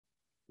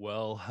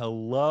Well,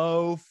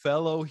 hello,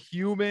 fellow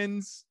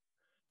humans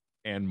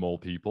and mole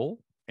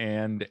people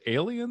and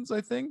aliens,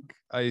 I think.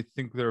 I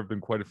think there have been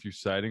quite a few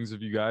sightings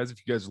of you guys. If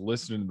you guys are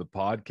listening to the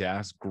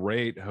podcast,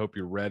 great. Hope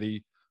you're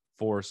ready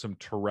for some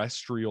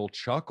terrestrial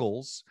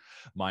chuckles.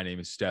 My name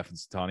is Stefan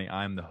Settanni.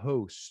 I'm the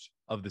host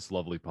of this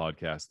lovely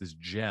podcast, this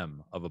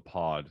gem of a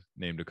pod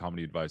named A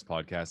Comedy Advice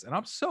Podcast. And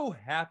I'm so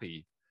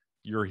happy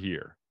you're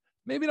here.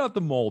 Maybe not the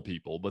mole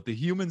people, but the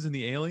humans and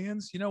the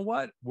aliens. You know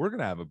what? We're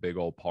going to have a big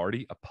old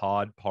party, a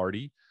pod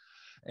party.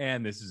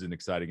 And this is an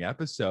exciting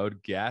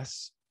episode.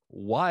 Guess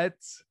what?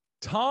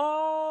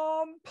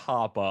 Tom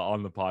Papa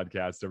on the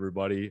podcast,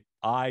 everybody.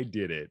 I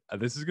did it.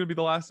 This is going to be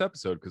the last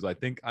episode because I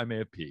think I may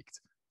have peaked,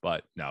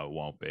 but no, it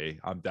won't be.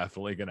 I'm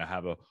definitely going to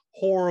have a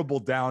horrible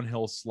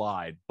downhill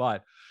slide.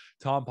 But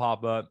Tom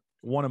Papa,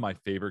 one of my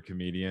favorite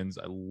comedians.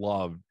 I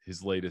love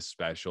his latest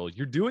special.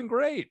 You're doing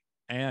great.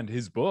 And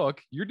his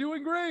book, You're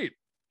Doing Great,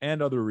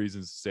 and Other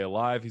Reasons to Stay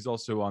Alive. He's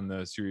also on the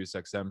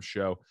SiriusXM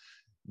show,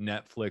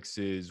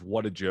 Netflix's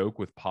What a Joke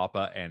with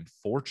Papa and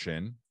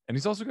Fortune. And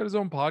he's also got his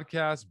own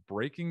podcast,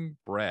 Breaking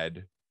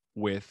Bread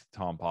with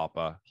Tom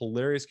Papa.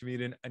 Hilarious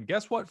comedian. And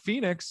guess what?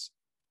 Phoenix,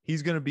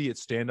 he's going to be at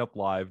Stand Up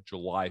Live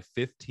July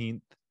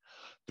 15th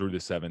through the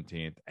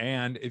 17th.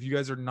 And if you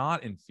guys are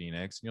not in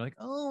Phoenix and you're like,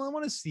 oh, I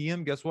want to see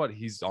him, guess what?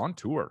 He's on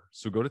tour.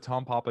 So go to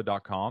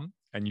tompapa.com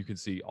and you can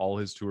see all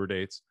his tour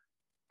dates.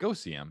 Go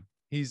see him.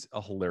 He's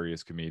a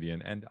hilarious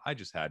comedian. And I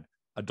just had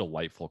a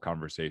delightful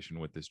conversation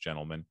with this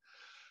gentleman.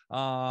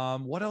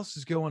 What else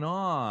is going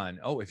on?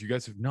 Oh, if you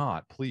guys have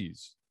not,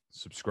 please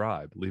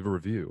subscribe, leave a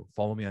review,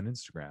 follow me on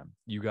Instagram.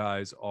 You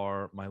guys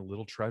are my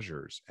little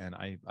treasures. And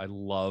I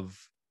love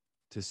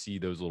to see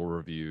those little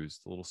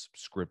reviews, the little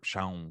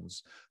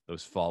subscriptions,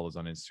 those follows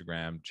on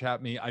Instagram.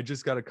 Chat me. I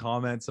just got a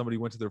comment. Somebody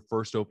went to their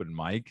first open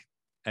mic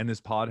and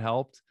this pod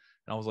helped.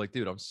 And I was like,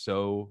 dude, I'm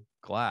so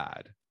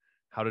glad.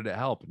 How did it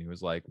help? And he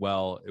was like,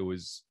 well, it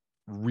was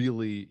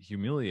really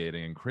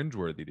humiliating and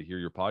cringeworthy to hear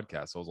your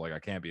podcast. So I was like, I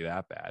can't be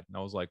that bad. And I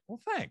was like, well,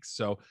 thanks.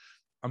 So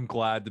I'm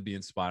glad to be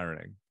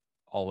inspiring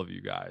all of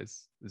you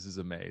guys. This is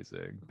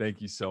amazing. Thank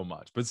you so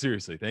much. But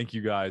seriously, thank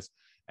you guys.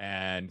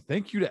 And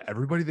thank you to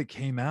everybody that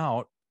came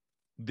out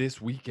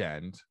this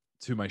weekend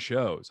to my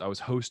shows. I was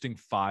hosting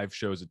 5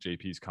 shows at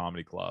JP's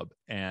Comedy Club,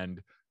 and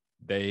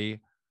they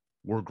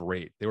were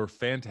great. They were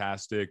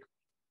fantastic.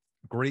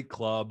 Great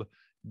club,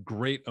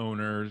 great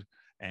owners.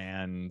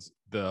 And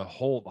there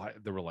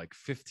were like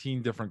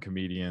 15 different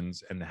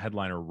comedians, and the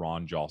headliner,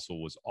 Ron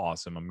Jossel, was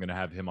awesome. I'm going to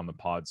have him on the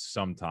pod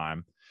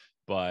sometime,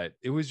 but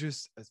it was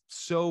just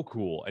so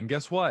cool. And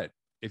guess what?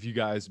 If you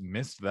guys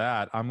missed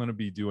that, I'm going to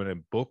be doing a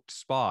booked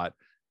spot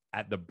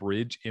at the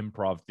Bridge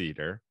Improv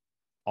Theater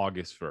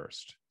August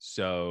 1st.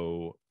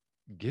 So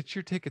get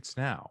your tickets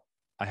now.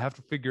 I have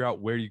to figure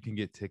out where you can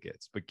get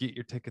tickets, but get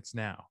your tickets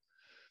now.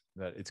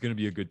 That it's going to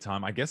be a good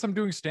time. I guess I'm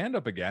doing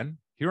stand-up again.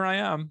 Here I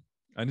am.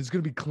 And it's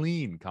going to be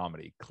clean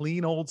comedy.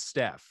 Clean old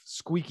Steph.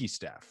 Squeaky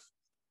Steph.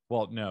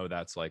 Well, no,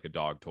 that's like a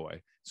dog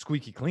toy.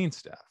 Squeaky clean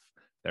Steph.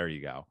 There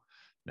you go.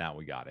 Now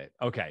we got it.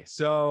 Okay.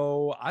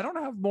 So I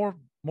don't have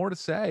more to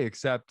say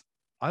except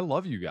I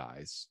love you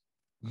guys.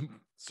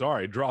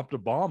 Sorry, dropped a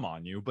bomb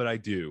on you, but I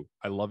do.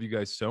 I love you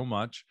guys so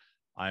much.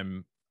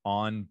 I'm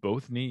on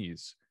both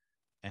knees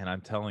and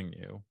I'm telling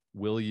you,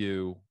 will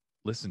you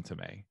listen to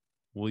me?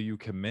 Will you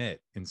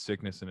commit in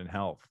sickness and in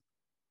health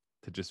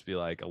to just be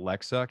like,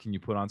 Alexa, can you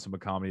put on some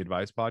Comedy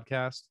Advice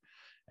podcast?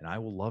 And I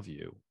will love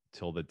you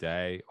till the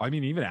day. I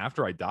mean, even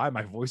after I die,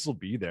 my voice will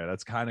be there.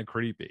 That's kind of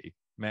creepy.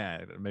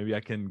 Man, maybe I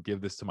can give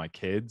this to my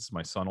kids.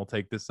 My son will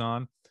take this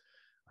on.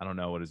 I don't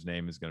know what his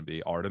name is going to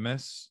be.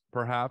 Artemis,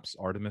 perhaps.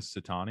 Artemis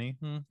Settanni.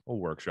 We'll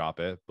workshop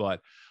it. But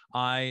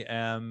I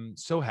am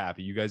so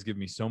happy. You guys give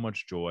me so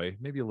much joy.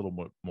 Maybe a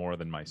little more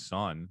than my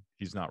son.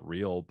 He's not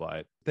real,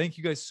 but thank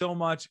you guys so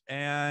much.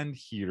 And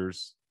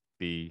here's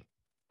the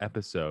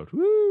episode.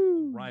 Woo!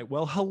 Right.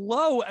 Well,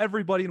 hello,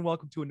 everybody, and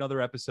welcome to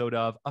another episode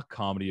of A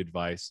Comedy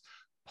Advice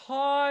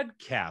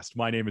Podcast.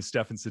 My name is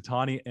Stefan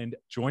Settanni, and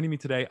joining me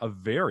today, a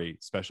very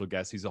special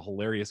guest. He's a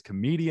hilarious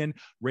comedian,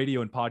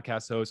 radio and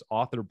podcast host,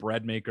 author,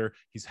 bread maker.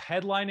 He's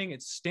headlining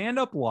at Stand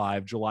Up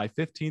Live July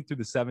 15th through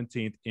the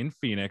 17th in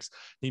Phoenix.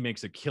 He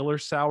makes a killer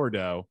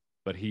sourdough,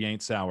 but he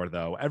ain't sour,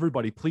 though.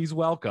 Everybody, please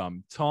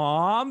welcome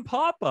Tom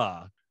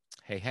Papa.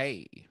 Hey,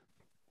 hey.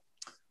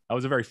 That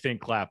was a very faint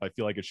clap. I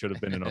feel like it should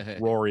have been an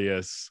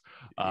uproarious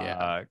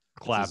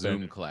clap.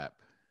 Zoom clap.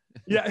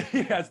 Yeah,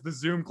 it's the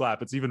Zoom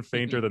clap. It's even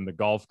fainter than the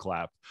golf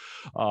clap.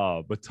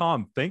 But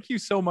Tom, thank you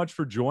so much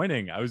for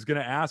joining. I was going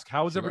to ask,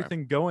 how is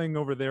everything going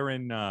over there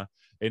in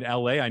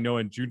LA? I know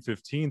in June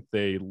 15th,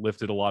 they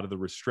lifted a lot of the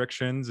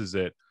restrictions. Is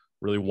it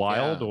really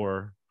wild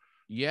or?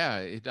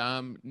 Yeah,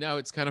 no,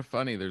 it's kind of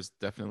funny. There's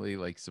definitely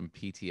like some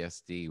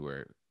PTSD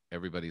where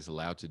everybody's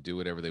allowed to do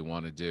whatever they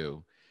want to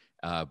do.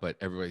 But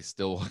everybody's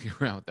still walking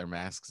around with their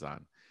masks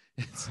on.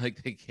 It's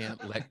like they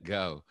can't let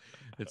go.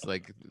 It's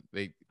like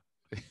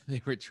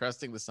they were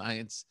trusting the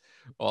science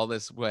all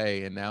this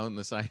way, and now when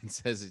the science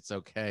says it's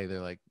okay,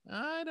 they're like,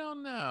 I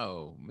don't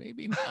know,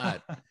 maybe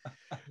not.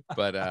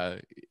 But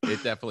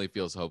it definitely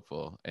feels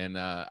hopeful. And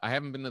I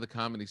haven't been to the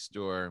Comedy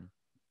Store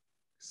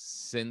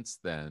since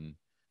then,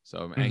 so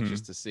I'm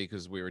anxious Mhm. to see,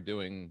 because we were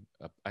doing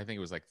I think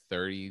it was like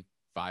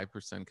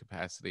 35%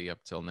 capacity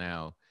up till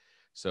now.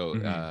 So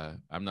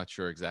Mhm. I'm not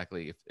sure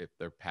exactly if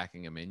they're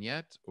packing them in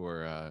yet,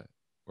 or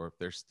if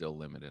they're still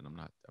limited. I'm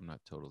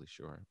not totally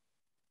sure.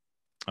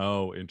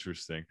 Oh,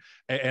 interesting.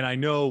 And I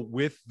know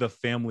with the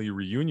family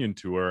reunion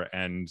tour,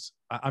 and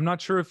I'm not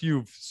sure if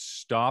you've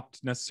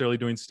stopped necessarily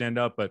doing stand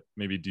up, but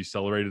maybe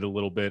decelerated a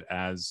little bit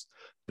as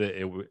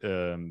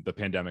the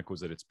pandemic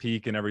was at its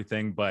peak and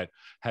everything. But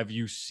have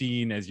you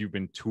seen, as you've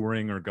been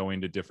touring or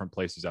going to different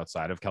places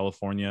outside of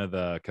California,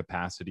 the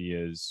capacity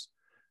is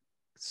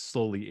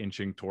slowly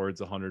inching towards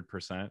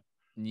 100%?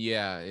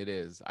 Yeah, it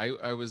is.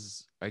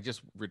 I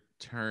just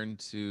returned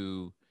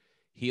to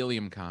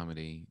Helium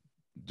Comedy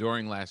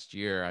during last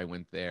year. I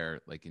went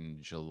there like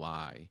in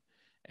July,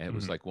 and it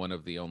was Mhm. like one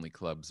of the only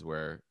clubs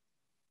where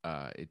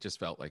it just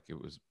felt like it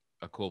was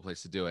a cool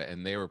place to do it.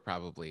 And they were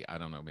probably, I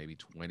don't know, maybe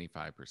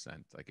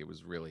 25%. Like it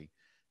was really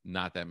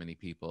not that many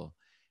people.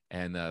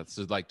 And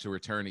so like to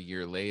return a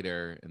year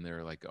later, and they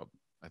were like, oh,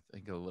 I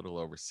think a little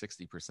over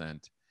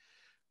 60%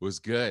 was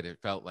good. It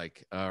felt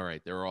like, all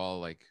right, they're all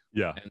like,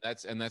 Yeah.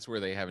 and that's where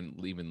they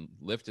haven't even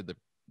lifted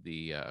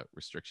the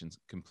restrictions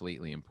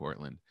completely in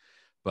Portland.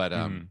 But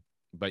Mhm.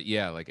 but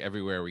yeah, like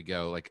everywhere we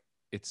go, like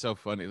it's so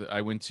funny.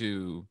 I went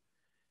to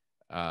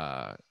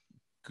uh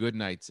Good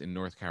Nights in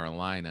North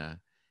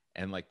Carolina,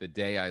 and like the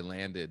day I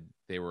landed,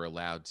 they were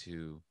allowed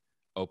to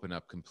open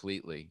up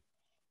completely.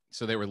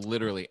 So they were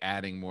literally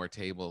adding more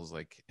tables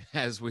like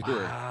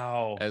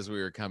Wow. as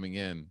we were coming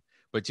in.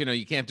 But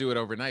you can't do it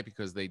overnight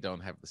because they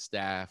don't have the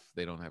staff,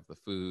 they don't have the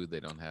food,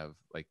 they don't have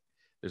like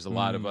there's a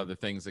lot of Mm, other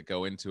things that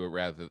go into it.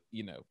 Rather,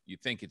 you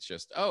think it's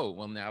just, oh,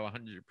 well, now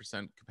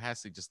 100%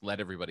 capacity, just let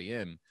everybody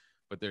in.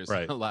 But there's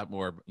right. a lot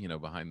more,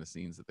 behind the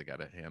scenes that they got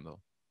to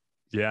handle.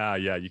 Yeah,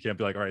 yeah. You can't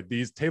be like, all right,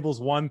 these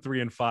tables 1,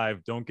 3, and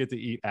 5 don't get to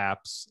eat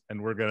apps,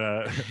 and we're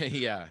gonna.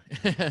 Yeah,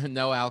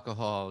 no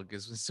alcohol,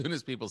 because as soon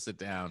as people sit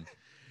down,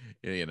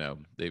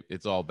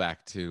 it's all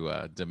back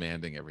to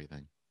demanding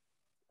everything.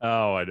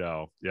 Oh, I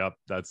know. Yep,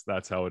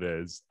 that's how it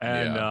is.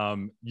 And Yeah,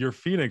 your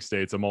Phoenix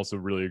dates, I'm also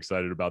really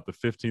excited about the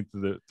 15th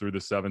through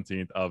the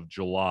 17th of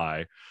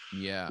July,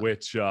 yeah,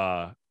 which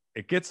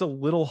it gets a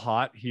little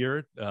hot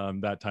here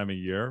that time of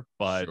year,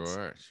 but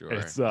sure, sure.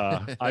 it's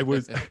I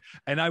was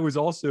and I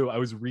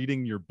was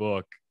reading your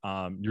book.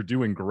 You're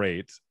doing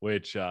great,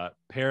 which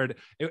paired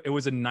it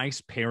was a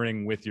nice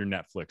pairing with your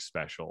Netflix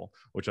special,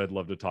 which I'd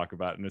love to talk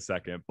about in a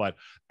second. But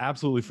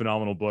absolutely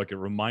phenomenal book. It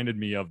reminded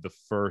me of the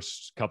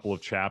first couple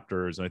of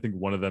chapters, and I think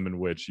one of them in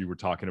which you were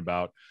talking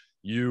about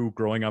you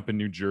growing up in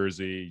New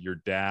Jersey. Your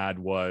dad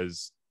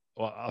was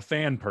a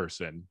fan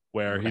person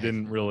where he Right.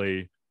 didn't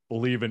really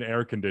believe in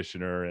air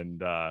conditioner,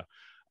 and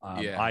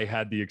Yeah. I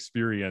had the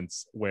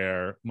experience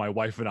where my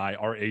wife and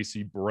our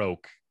AC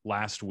broke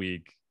last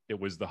week. It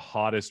was the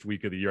hottest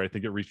week of the year. I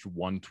think it reached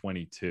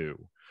 122.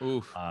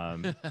 Oof.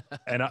 Um,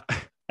 and I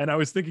and I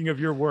was thinking of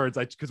your words,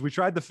 because we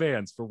tried the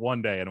fans for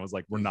one day, and it was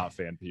like, we're not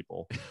fan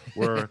people.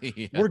 We're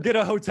Yeah. we're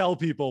gonna hotel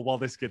people while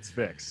this gets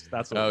fixed.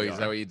 That's what Oh, we is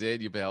that are. what you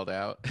did? You bailed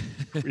out?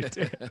 We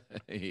did.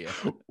 Yeah.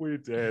 We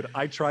did.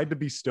 I tried to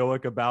be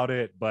stoic about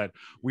it, but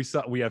we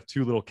have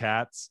two little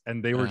cats,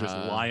 and they were just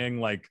Uh-huh. lying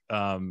like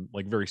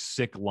very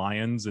sick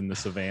lions in the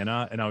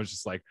savannah, and I was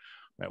just like,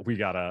 we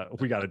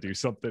gotta do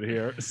something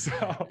here.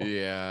 So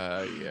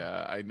Yeah,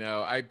 yeah, I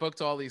know. I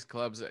booked all these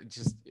clubs.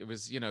 It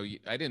was,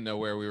 I didn't know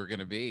where we were going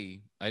to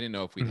be. I didn't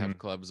know if we'd have mhm,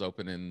 clubs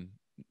open in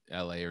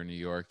LA or New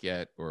York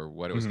yet, or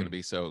what it was going to mhm.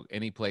 be. So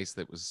any place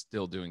that was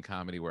still doing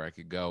comedy where I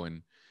could go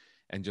and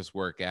just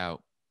work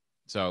out.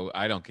 So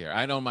I don't care.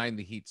 I don't mind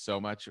the heat so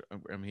much.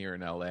 I'm here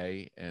in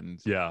LA,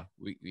 and Yeah.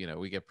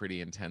 we get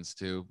pretty intense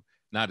too.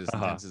 Not as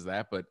Uh-huh. intense as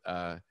that, but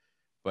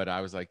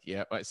I was like,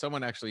 yeah.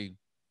 Someone actually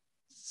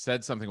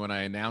said something when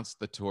I announced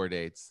the tour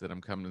dates that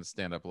I'm coming to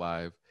stand up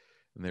live,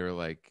 and they were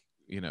like,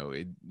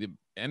 the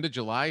end of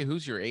July,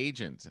 who's your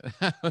agent?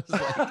 I was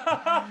like,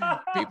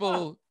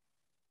 people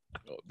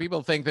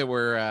people think that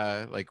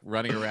we're like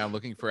running around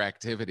looking for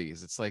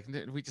activities. It's like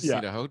we just Yeah.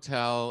 need a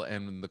hotel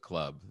and the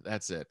club.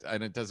 That's it.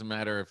 And it doesn't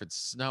matter if it's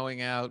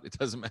snowing out. It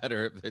doesn't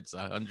matter if it's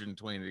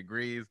 120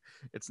 degrees.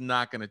 It's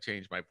not going to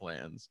change my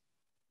plans.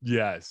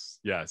 Yes,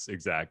 yes,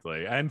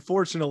 exactly. And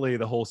fortunately,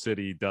 the whole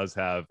city does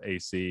have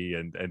AC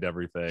and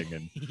everything.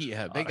 And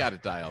Yeah, they uh, got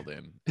it dialed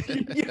in.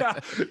 yeah,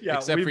 yeah,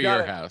 Except for we've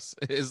your got house.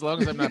 As long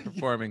as I'm not it.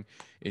 performing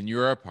in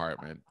your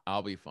apartment,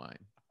 I'll be fine.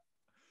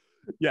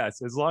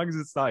 Yes, as long as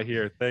it's not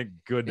here, thank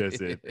goodness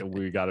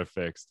we got it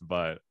fixed.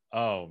 But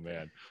oh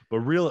man, but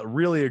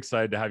really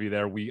excited to have you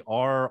there. We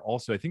are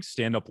also, I think,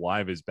 Stand Up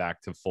Live is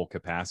back to full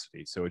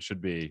capacity, so it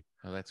should be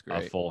Oh, that's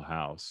a great. full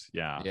house.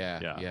 Yeah,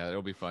 Yeah, yeah. yeah,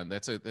 it'll be fun.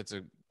 That's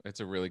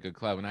a really good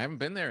club, and I haven't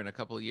been there in a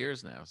couple of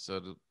years now,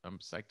 so I'm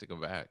psyched to go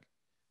back.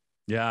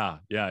 Yeah,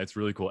 yeah, it's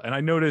really cool. And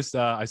I noticed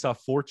I saw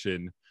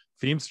Fortune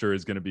Feemster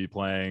is going to be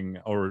playing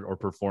or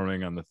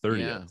performing on the 30th.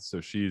 Yeah.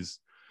 So she's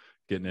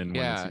getting in when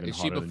it's Yeah. even Is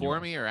she hotter than you before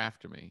are. me or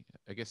after me?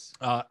 I guess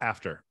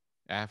After.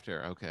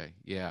 after. Okay.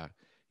 Yeah.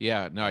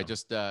 Yeah. No,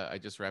 Yeah. I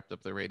just wrapped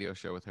up the radio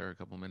show with her a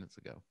couple minutes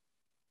ago.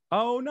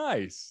 Oh,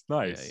 nice. Yeah.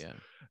 Nice. Yeah.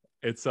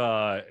 It's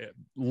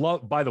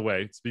by the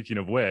way, speaking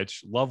of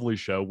which, lovely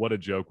show. What a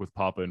joke with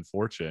Papa and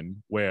Fortune,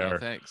 Oh, where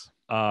thanks.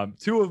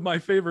 two of my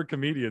favorite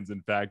comedians,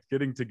 in fact,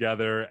 getting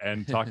together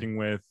and talking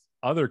with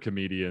other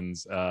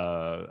comedians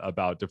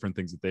about different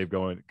things that they've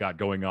got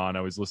going on.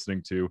 I was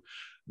listening to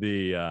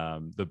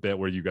the bit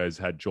where you guys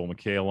had Joel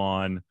McHale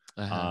on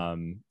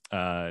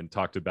and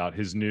talked about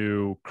his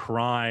new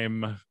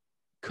crime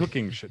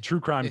cooking show, true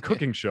crime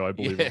cooking show, I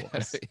believe it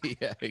was.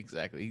 Yeah,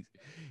 exactly.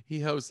 He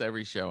hosts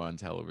every show on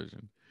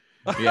television.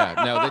 Yeah,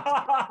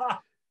 no,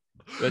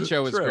 that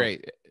show was True.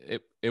 great.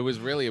 It was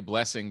really a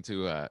blessing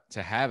to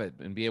have it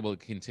and be able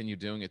to continue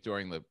doing it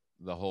during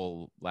the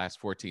whole last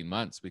 14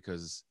 months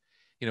because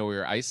we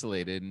were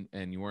isolated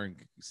and you weren't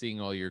seeing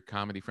all your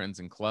comedy friends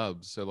in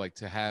clubs. So like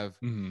to have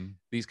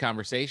these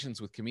conversations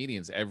with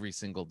comedians every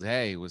single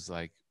day was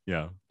like,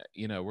 yeah,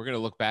 we're going to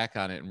look back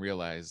on it and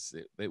realize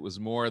it was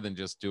more than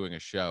just doing a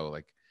show.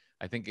 Like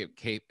I think it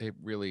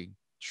really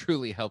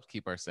truly helped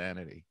keep our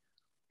sanity.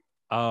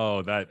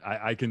 Oh, that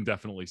I can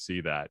definitely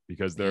see that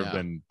because there have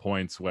been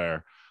points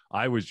where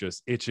I was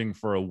just itching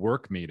for a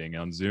work meeting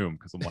on Zoom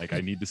because I'm like,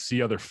 I need to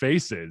see other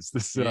faces.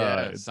 This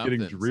it's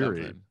getting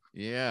dreary. Something.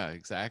 Yeah,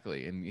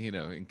 exactly. And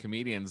and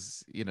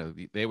comedians,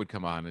 they would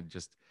come on and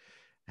just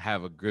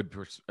have a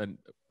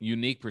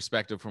unique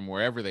perspective from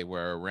wherever they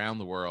were around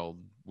the world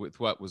with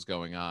what was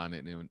going on,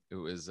 and it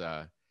was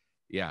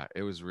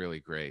it was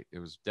really great. It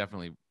was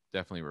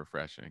definitely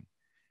refreshing,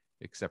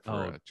 except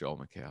for Joel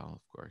McHale,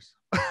 of course.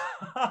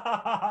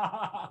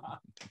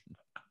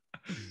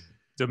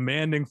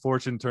 Demanding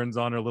Fortune turns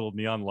on her little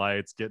neon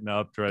lights, getting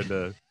up, trying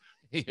to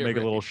make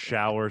a little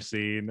shower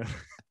scene.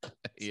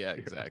 Yeah,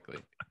 exactly.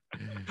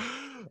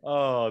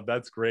 Oh,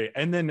 that's great.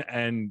 And then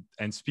and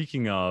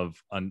speaking of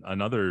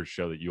another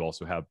show that you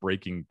also have,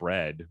 Breaking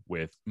Bread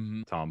with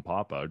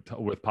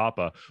with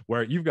Papa,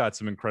 where you've got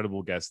some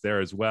incredible guests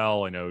there as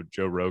well. I know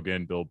Joe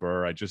Rogan, Bill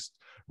Burr. I just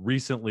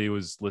recently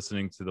was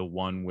listening to the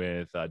one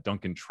with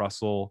Duncan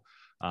Trussell,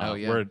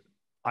 where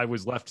I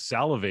was left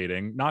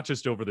salivating, not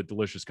just over the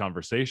delicious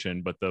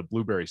conversation, but the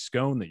blueberry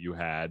scone that you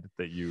had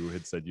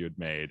said you had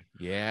made.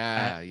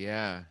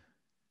 Yeah.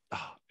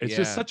 It's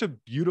just such a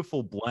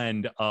beautiful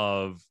blend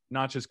of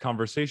not just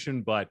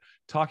conversation, but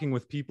talking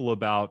with people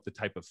about the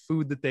type of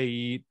food that they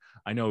eat.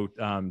 I know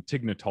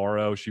Tig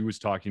Notaro, she was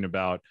talking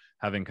about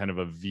having kind of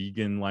a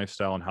vegan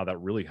lifestyle and how that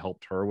really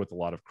helped her with a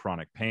lot of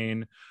chronic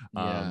pain.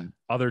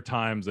 Other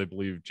times, I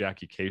believe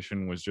Jackie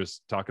Cation was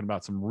just talking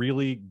about some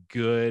really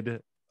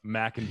good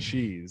mac and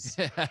cheese.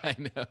 I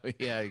know.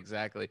 Yeah,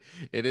 exactly.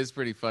 It is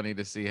pretty funny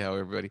to see how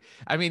everybody,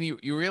 I mean,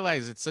 you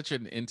realize it's such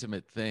an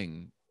intimate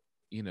thing,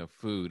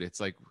 food. It's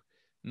like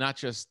not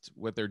just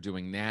what they're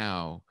doing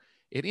now.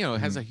 It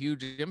has a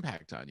huge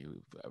impact on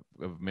you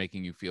of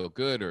making you feel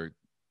good, or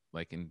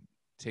like in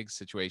Tig's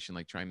situation,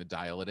 like trying to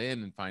dial it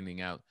in and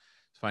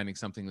finding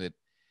something that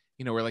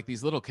we're like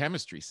these little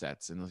chemistry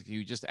sets, and like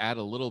you just add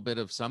a little bit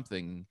of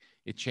something,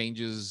 it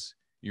changes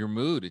your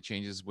mood, it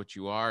changes what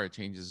you are, it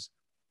changes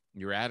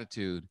your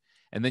attitude.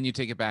 And then you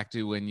take it back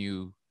to when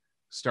you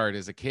start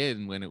as a kid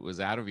and when it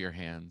was out of your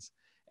hands,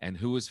 and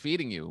who was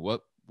feeding you,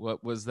 what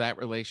was that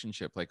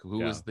relationship like, who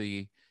was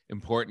the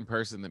important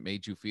person that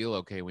made you feel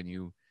okay when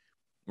you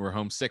were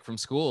homesick from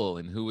school,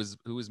 and who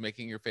was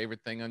making your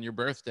favorite thing on your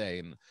birthday,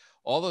 and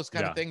all those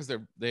kind of things.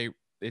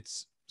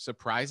 It's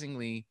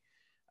surprisingly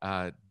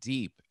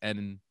deep.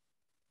 And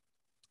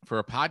for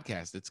a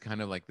podcast, it's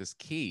kind of like this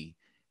key.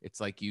 It's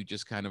like you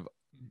just kind of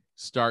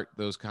start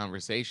those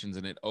conversations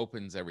and it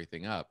opens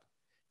everything up,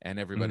 and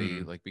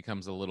everybody like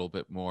becomes a little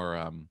bit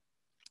more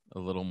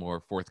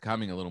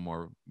forthcoming, a little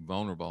more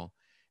vulnerable.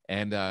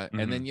 And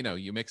then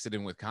you mix it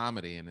in with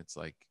comedy, and it's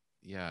like,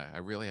 I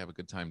really have a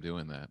good time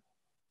doing that.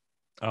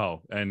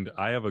 Oh, and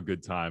I have a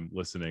good time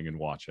listening and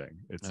watching.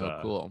 It's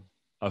cool.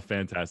 A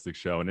fantastic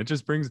show, and it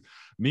just brings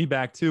me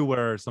back to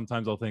where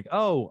sometimes I'll think,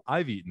 oh,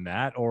 I've eaten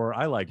that, or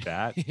I like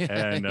that.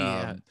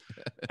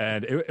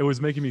 And it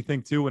was making me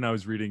think too when I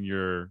was reading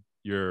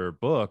your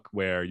book,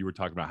 where you were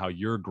talking about how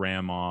your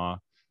grandma,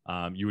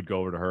 you would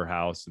go over to her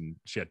house and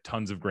she had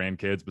tons of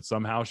grandkids, but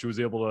somehow she was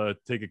able to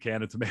take a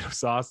can of tomato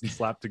sauce and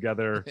slap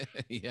together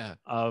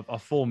a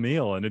full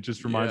meal. And it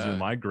just reminds me of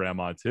my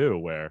grandma too,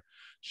 where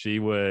she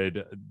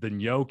would, the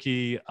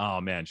gnocchi,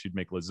 oh man, she'd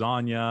make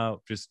lasagna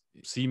just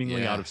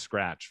seemingly out of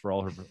scratch for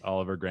all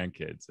of her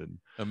grandkids. And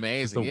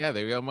amazing.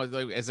 They almost,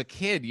 like, as a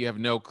kid, you have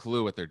no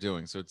clue what they're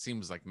doing, so it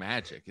seems like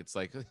magic. It's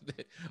like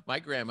my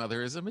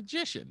grandmother is a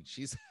magician.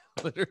 She's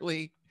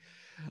literally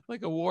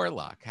like a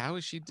warlock. How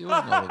is she doing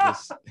all of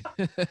this?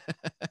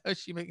 How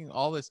is she making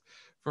all this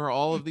for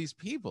all of these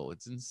people?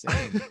 It's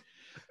insane.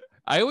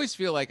 I always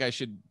feel like I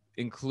should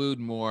include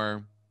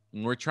more.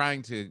 We're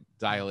trying to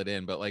dial it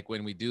in, but like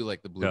when we do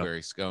like the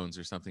blueberry scones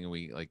or something, and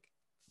we like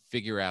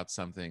figure out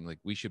something, like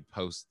we should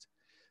post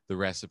the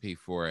recipe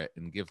for it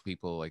and give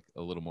people like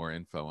a little more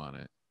info on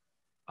it.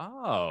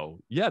 Oh,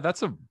 yeah,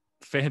 that's a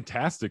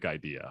fantastic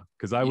idea.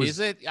 Because Is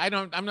it?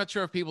 I'm not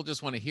sure if people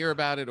just want to hear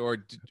about it,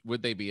 or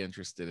would they be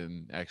interested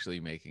in actually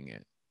making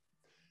it?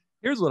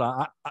 Here's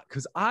what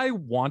because I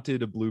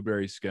wanted a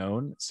blueberry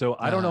scone. So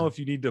I don't know if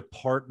you need to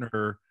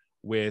partner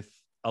with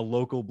a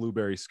local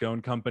blueberry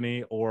scone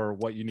company or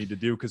what you need to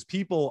do, because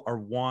people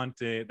are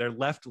they're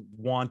left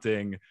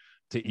wanting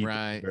to eat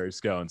the blueberry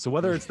scone. So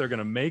whether it's they're going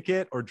to make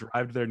it or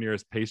drive to their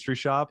nearest pastry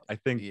shop, I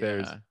think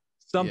there's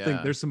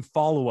some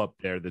follow-up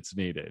there that's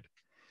needed.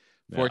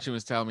 Fortune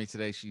was telling me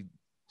today she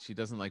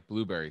doesn't like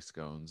blueberry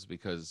scones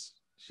because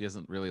she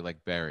doesn't really like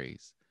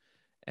berries,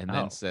 and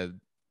then said,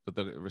 but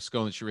the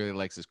scone that she really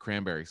likes is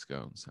cranberry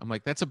scones. I'm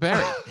like, that's a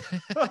berry.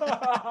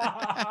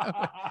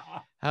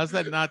 How's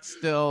that not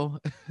still?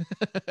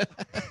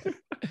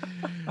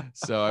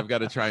 So I've got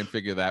to try and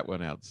figure that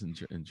one out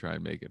and try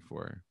and make it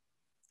for her.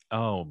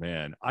 Oh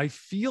man, I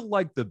feel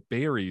like the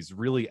berries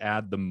really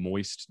add the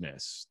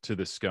moistness to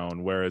the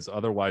scone, whereas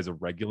otherwise a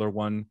regular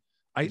one,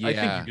 I think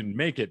you can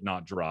make it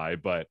not dry,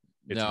 but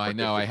it's no, I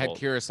know. difficult. I had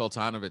Kira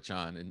Sultanovich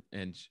on,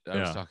 and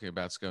I was talking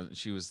about scones, and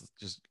she was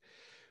just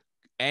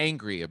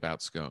angry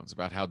about scones,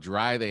 about how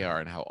dry they are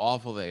and how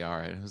awful they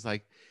are. And it was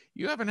like,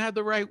 you haven't had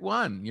the right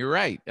one. You're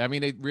right. I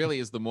mean, it really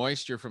is the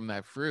moisture from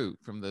that fruit,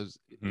 from those.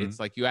 Mm-hmm. It's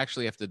like you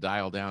actually have to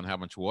dial down how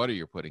much water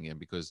you're putting in,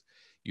 because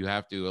you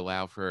have to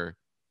allow for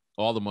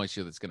all the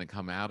moisture that's going to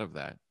come out of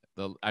that.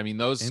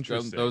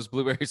 Those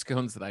blueberry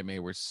scones that I made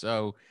were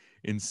so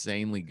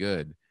insanely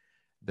good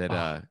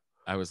that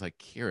I was like,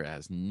 Kira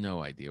has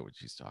no idea what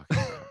she's talking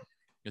about.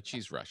 But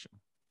she's Russian.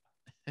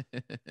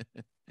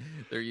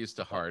 They're used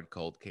to hard,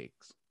 cold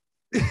cakes.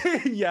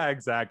 Yeah,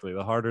 exactly.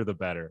 The harder, the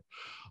better.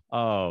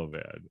 Oh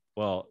man.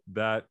 Well,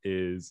 that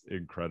is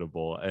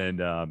incredible.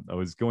 And I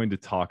was going to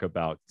talk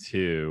about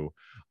too.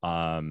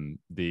 I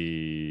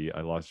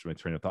lost my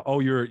train of thought. Oh,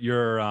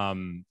 you're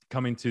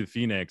coming to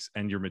Phoenix,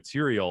 and your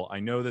material.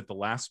 I know that the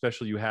last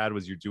special you had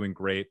was You're Doing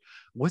Great.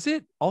 Was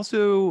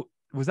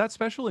that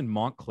special in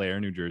Montclair,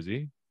 New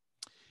Jersey?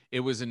 It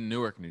was in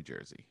Newark, New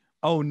Jersey.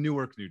 Oh,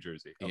 Newark, New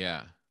Jersey. Okay.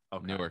 Yeah.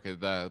 Okay. Newark,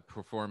 the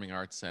Performing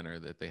Arts Center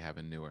that they have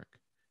in Newark.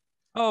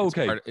 Oh,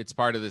 okay. It's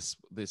part of this.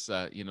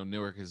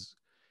 Newark is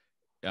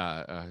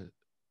a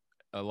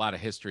lot of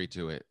history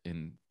to it.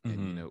 And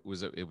it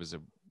was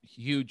a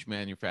huge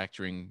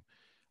manufacturing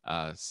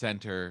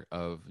center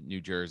of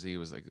New Jersey. It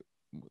was like,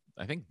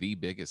 I think, the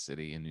biggest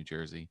city in New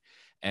Jersey,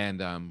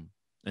 and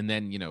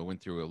then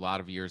went through a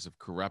lot of years of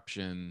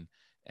corruption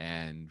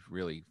and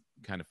really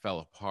kind of fell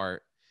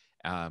apart.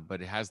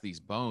 But it has these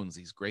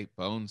great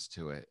bones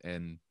to it,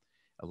 and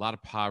a lot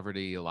of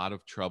poverty, a lot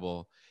of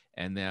trouble.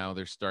 And now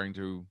they're starting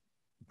to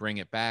bring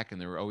it back,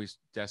 and they were always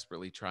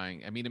desperately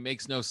trying. I mean, it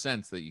makes no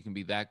sense that you can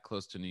be that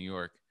close to New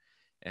York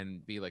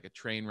and be like a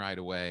train ride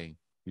away.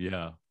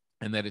 Yeah.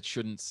 And that it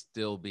shouldn't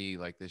still be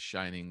like this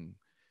shining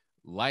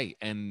light.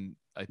 And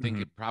I think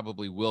it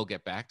probably will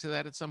get back to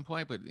that at some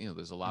point, but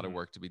there's a lot of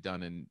work to be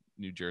done, and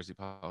New Jersey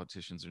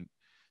politicians are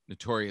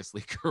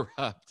notoriously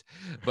corrupt.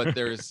 But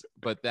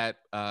that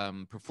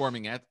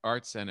Performing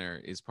Arts Center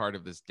is part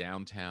of this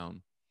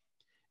downtown,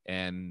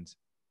 and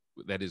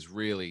that is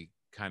really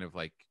kind of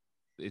like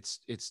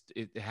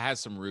it has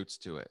some roots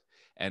to it,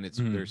 and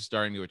they're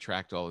starting to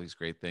attract all these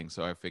great things.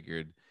 So I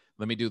figured,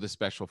 let me do the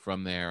special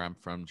from there. I'm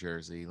from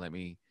Jersey. Let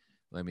me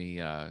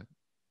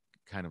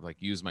kind of like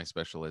use my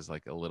special as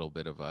like a little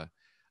bit of a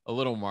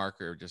little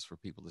marker, just for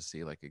people to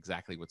see like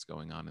exactly what's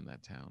going on in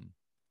that town.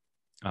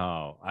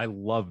 Oh, I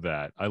love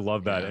that.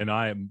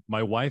 And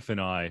my wife and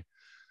I,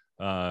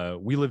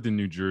 we lived in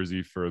New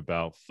Jersey for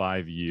about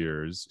 5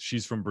 years.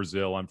 She's from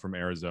Brazil. I'm from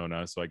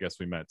Arizona. So I guess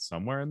we met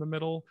somewhere in the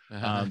middle.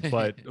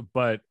 But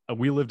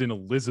we lived in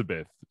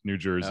Elizabeth, New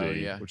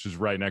Jersey, which is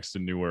right next to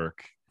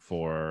Newark,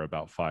 for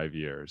about 5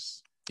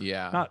 years.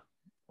 Yeah.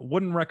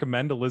 Wouldn't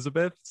recommend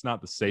Elizabeth. It's not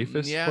the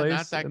safest place.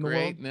 Not that in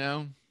great. The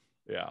world. No.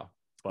 Yeah.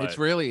 But it's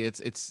really,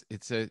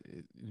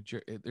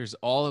 there's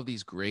all of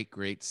these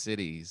great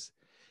cities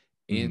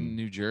in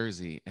New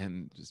Jersey,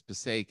 and just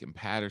Passaic and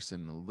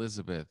Patterson,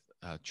 Elizabeth,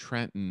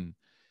 Trenton,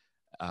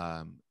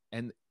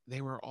 and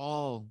they were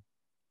all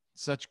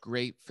such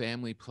great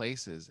family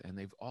places, and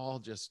they've all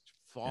just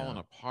fallen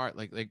apart.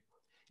 Like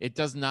it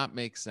does not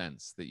make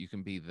sense that you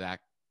can be that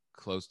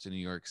close to New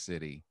York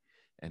City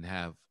and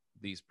have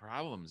these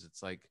problems.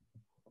 It's like,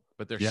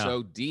 but they're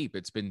so deep.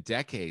 It's been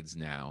decades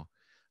now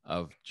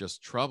of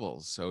just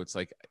troubles. So it's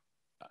like,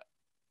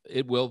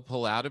 it will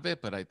pull out of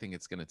it, but I think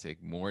it's going to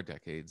take more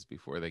decades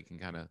before they can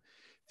kind of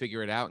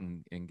figure it out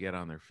and get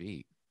on their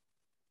feet.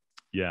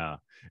 Yeah,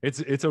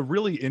 it's a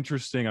really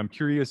interesting. I'm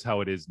curious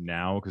how it is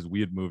now, because we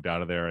had moved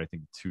out of there, I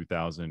think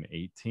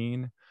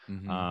 2018.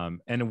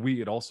 And we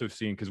had also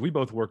seen, because we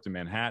both worked in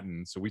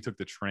Manhattan, so we took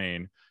the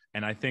train,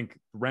 and I think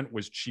rent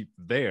was cheap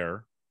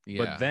there.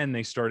 But then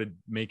they started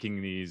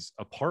making these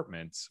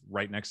apartments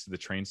right next to the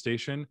train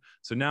station.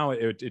 So now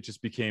it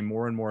just became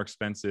more and more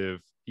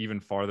expensive, even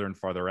farther and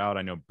farther out.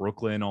 I know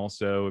Brooklyn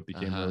also, it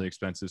became really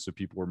expensive. So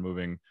people were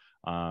moving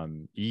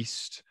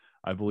east.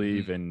 I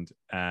believe. And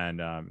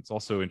it's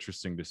also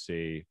interesting to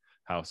see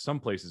how some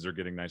places are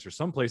getting nicer,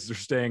 some places are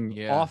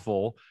staying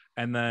awful.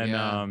 And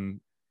then,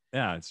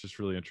 yeah, it's just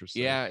really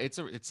interesting. Yeah, it's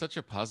such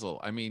a puzzle.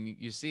 I mean,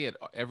 you see it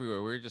everywhere.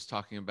 We were just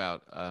talking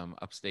about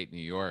upstate New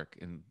York,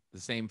 and the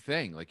same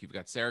thing. Like you've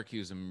got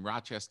Syracuse and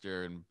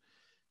Rochester, and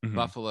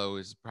Buffalo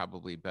is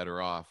probably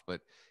better off,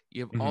 but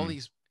you have all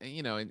these,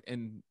 you know,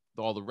 and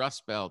all the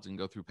Rust Belt, and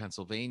go through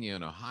Pennsylvania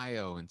and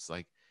Ohio, and it's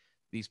like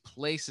these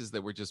places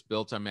that were just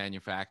built on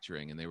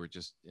manufacturing, and they were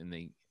just,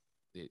 and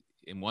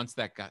once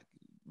that got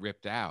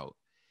ripped out,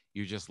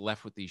 you're just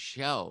left with these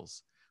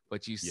shells.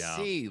 But you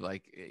see,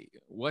 like,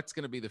 what's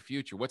going to be the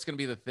future? What's going to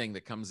be the thing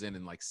that comes in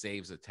and like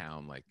saves a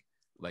town like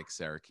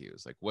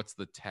Syracuse? Like, what's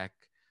the tech?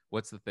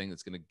 What's the thing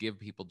that's going to give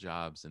people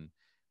jobs and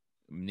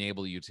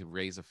enable you to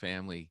raise a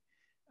family?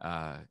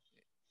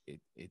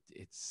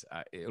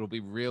 It'll be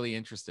really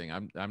interesting.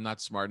 I'm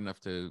not smart enough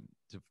to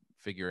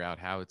figure out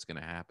how it's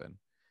going to happen.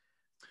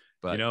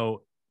 But you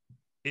know,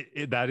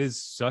 that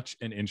is such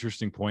an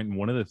interesting point. And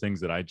one of the things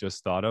that I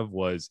just thought of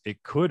was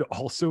it could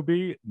also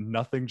be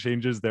nothing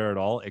changes there at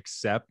all,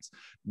 except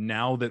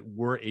now that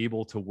we're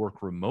able to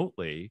work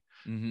remotely,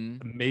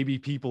 maybe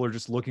people are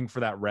just looking for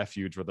that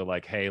refuge where they're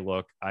like, hey,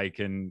 look, I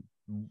can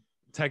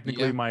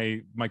technically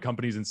my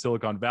company's in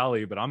Silicon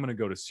Valley, but I'm going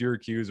to go to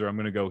Syracuse, or I'm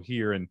going to go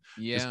here and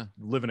just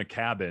live in a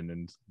cabin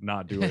and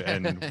not do it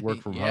and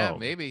work from home.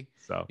 Maybe.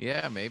 So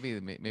maybe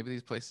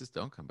these places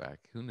don't come back.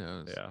 Who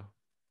knows? Yeah.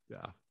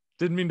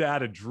 Didn't mean to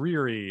add a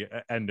dreary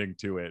ending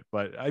to it,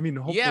 but I mean,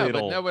 hopefully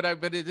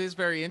but it is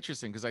very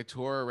interesting because I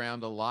tour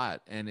around a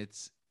lot, and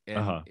it's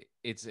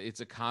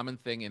a common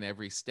thing in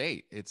every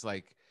state. It's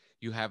like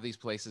you have these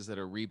places that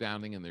are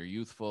rebounding and they're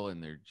youthful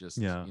and they're just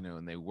you know,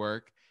 and they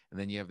work, and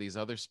then you have these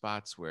other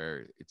spots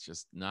where it's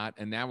just not.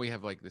 And now we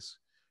have like this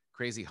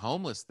crazy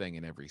homeless thing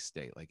in every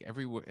state. Like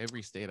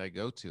every state I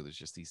go to, there's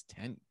just these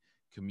tent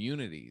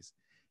communities,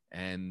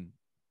 and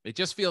it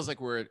just feels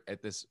like we're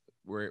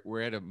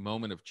at a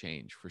moment of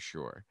change for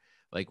sure.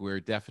 Like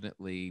we're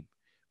definitely,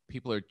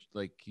 people are,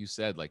 like you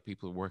said, like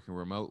people are working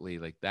remotely,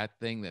 like that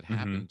thing that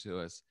happened to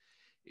us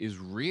is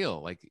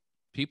real. Like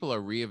people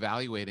are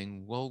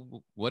reevaluating,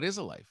 well, what is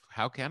a life?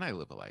 How can I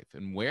live a life?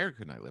 And where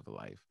can I live a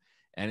life?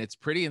 And it's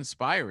pretty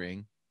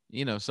inspiring.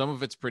 You know, some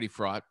of it's pretty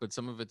fraught, but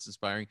some of it's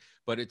inspiring,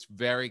 but it's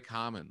very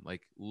common.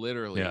 Like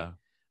literally,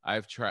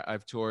 I've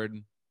toured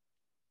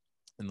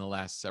in the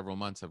last several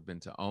months. I've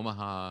been to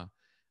Omaha.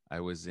 I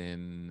was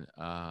in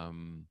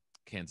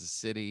Kansas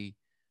City.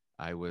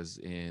 I was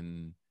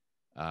in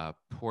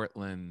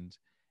Portland,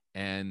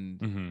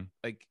 and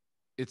like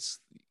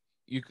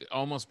you could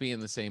almost be in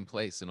the same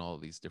place in all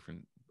of these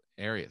different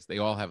areas.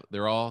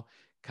 They're all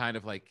kind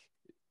of like,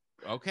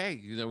 okay,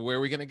 you know, where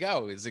are we going to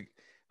go?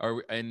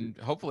 And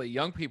hopefully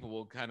young people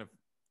will kind of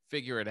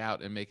figure it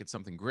out and make it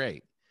something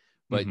great.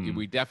 But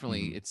we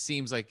definitely, it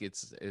seems like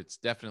it's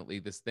definitely,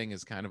 this thing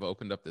has kind of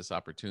opened up this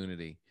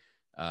opportunity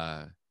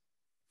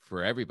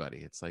for everybody.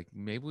 It's like,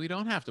 maybe we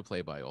don't have to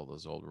play by all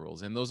those old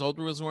rules, and those old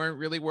rules weren't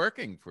really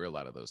working for a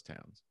lot of those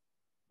towns.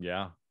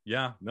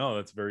 No,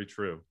 that's very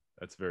true.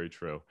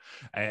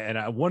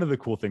 And one of the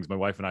cool things, my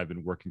wife and I have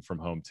been working from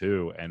home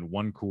too, and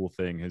one cool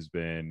thing has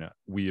been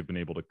we have been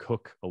able to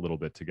cook a little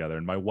bit together.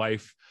 And my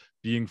wife,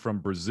 being from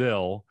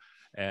Brazil,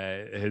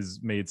 has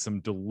made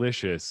some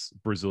delicious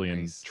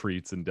Brazilian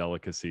treats and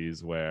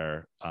delicacies,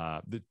 where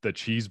the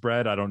cheese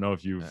bread, I don't know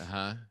if you've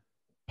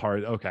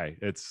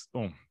it's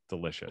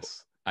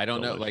delicious. I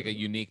don't know, like a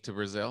unique to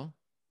Brazil.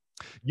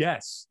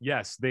 Yes,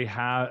 they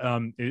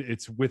have.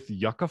 It's with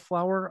yucca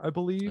flour, I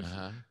believe,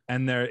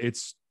 and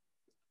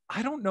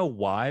I don't know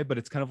why, but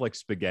it's kind of like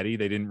spaghetti.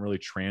 They didn't really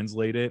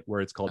translate it,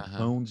 where it's called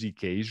pão de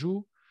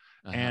queijo,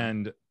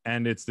 and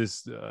it's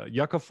this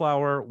yucca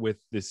flour with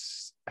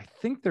this. I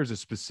think there's a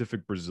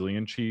specific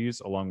Brazilian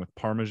cheese along with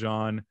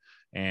Parmesan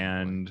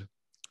and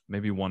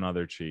maybe one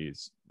other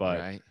cheese.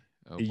 But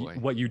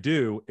what you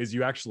do is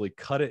you actually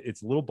cut it.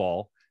 It's a little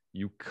ball.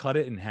 You cut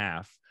it in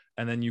half,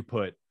 and then you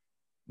put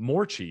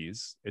more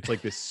cheese. It's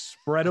like this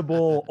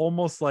spreadable,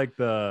 almost like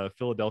the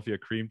Philadelphia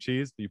cream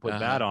cheese, but you put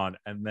that on,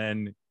 and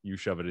then you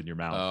shove it in your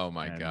mouth. Oh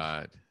my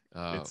God.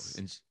 Oh,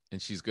 and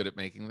she's good at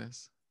making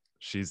this?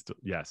 She's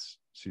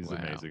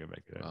amazing at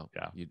making it. Well,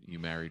 you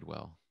married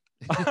well.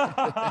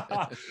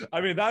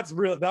 I mean, that's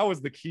real. That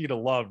was the key to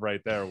love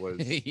right there, was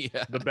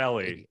the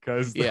belly.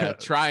 Because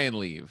try and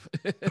leave.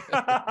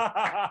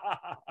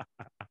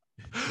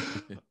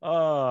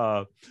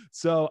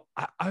 So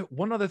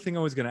one other thing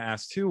I was going to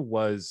ask too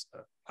was,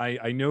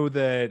 I know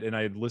that, and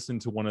I had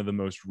listened to one of the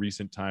most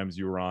recent times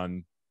you were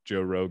on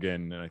Joe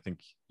Rogan, and I think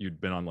you'd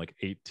been on like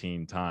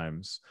 18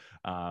 times.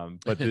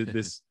 But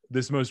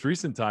this most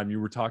recent time, you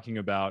were talking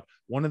about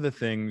one of the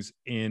things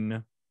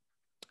in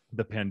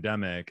the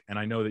pandemic, and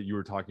I know that you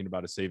were talking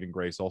about a saving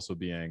grace also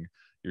being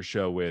your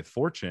show with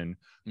Fortune,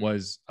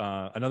 was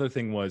another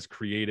thing was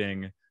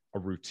creating a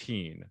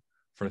routine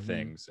for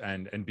things,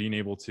 and being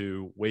able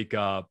to wake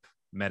up,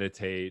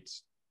 meditate,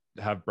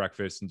 have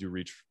breakfast, and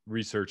do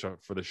research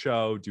for the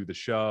show, do the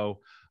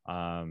show,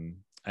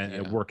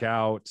 and work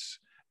out,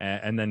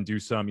 and then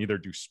either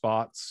do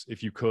spots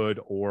if you could,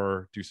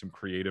 or do some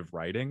creative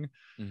writing.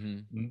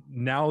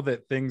 Now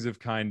that things have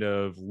kind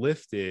of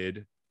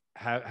lifted,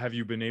 have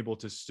you been able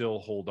to still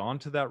hold on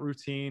to that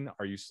routine?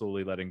 Are you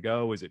slowly letting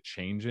go? Is it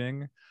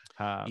changing?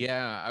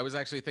 Yeah, I was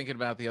actually thinking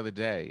about it the other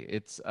day.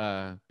 It's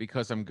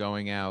because I'm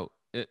going out.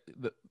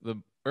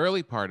 The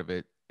early part of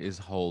it is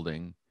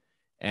holding,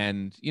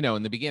 and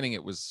in the beginning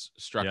it was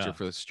structure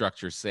for the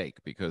structure's sake,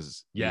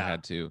 because you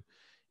had to.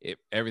 If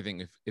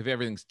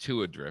everything's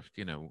too adrift,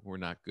 we're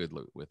not good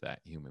with that,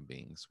 human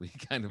beings. We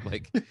kind of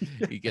like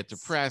you get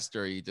depressed,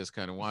 or you just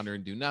kind of wander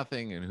and do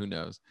nothing, and who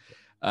knows.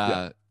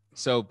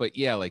 So, but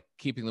yeah, like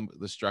keeping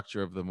the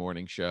structure of the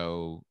morning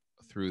show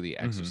through the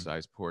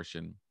exercise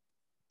portion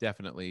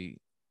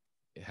definitely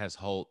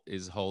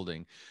is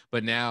holding.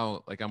 But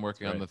now, like, I'm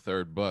working on the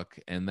third book,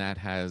 and that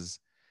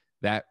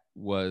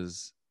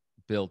was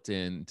built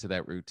into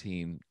that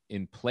routine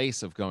in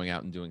place of going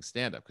out and doing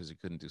stand-up, because you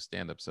couldn't do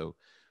stand-up. So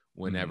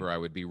whenever I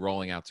would be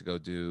rolling out to go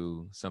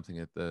do something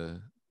at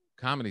the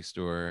Comedy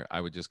Store, I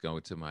would just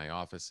go to my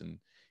office and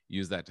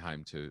use that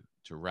time to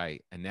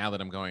write. And now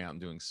that I'm going out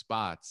and doing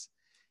spots,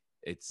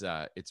 it's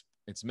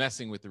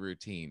messing with the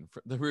routine.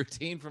 The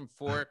routine from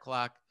 4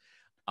 o'clock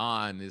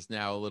on is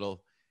now a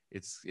little.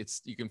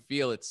 It's you can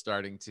feel it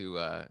starting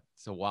to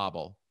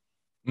wobble.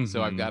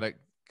 So I've got to,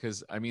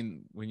 because I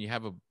mean, when you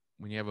have a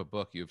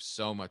book, you have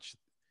so much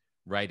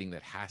writing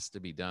that has to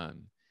be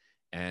done,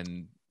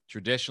 and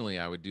traditionally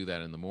I would do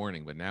that in the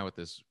morning, but now with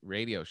this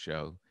radio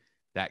show,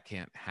 that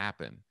can't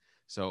happen.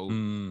 So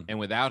and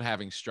without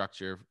having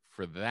structure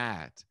for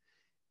that,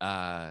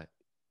 a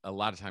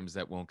lot of times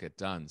that won't get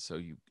done.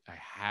 So I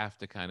have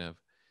to kind of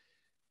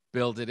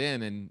build it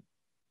in, and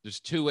there's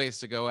two ways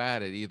to go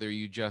at it. Either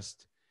you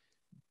just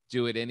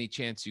do it any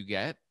chance you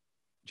get,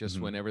 just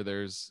whenever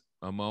there's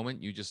a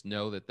moment, you just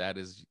know that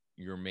is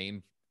your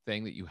main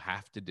thing that you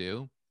have to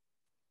do.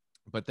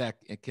 But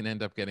it can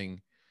end up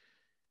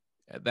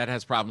that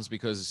has problems,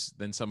 because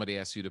then somebody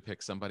asks you to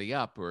pick somebody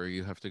up, or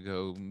you have to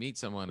go meet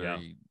someone or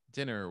eat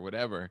dinner or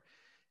whatever.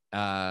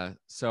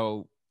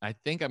 So I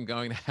think I'm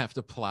going to have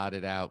to plot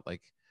it out,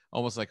 like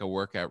almost like a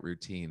workout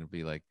routine. It'll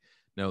be like,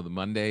 no, the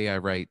Monday I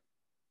write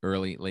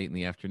late in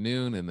the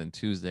afternoon, and then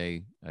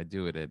Tuesday I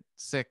do it at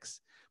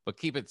 6, but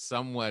keep it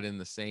somewhat in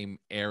the same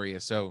area.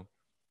 So,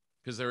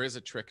 because there is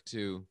a trick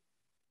to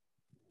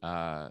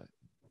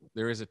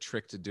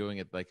doing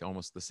it like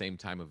almost the same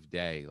time of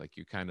day. Like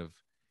you're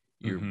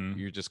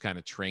just kind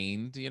of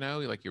trained,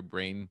 like your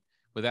brain,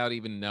 without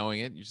even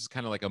knowing it, you're just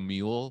kind of like a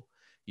mule.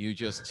 You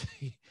just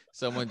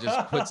someone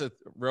just puts a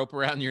rope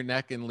around your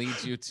neck and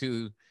leads you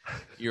to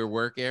your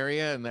work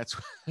area, and that's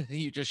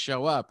you just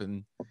show up,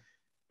 and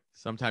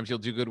sometimes you'll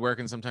do good work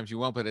and sometimes you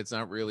won't, but it's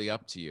not really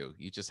up to you.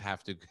 You just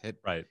have to you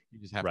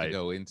just have to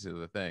go into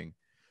the thing.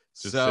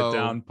 Just sit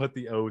down, put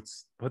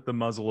the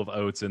muzzle of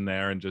oats in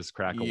there, and just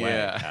crack away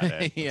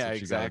at it. Yeah,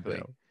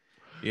 exactly.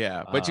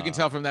 Yeah, but you can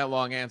tell from that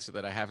long answer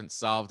that I haven't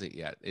solved it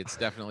yet. It's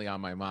definitely on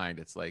my mind.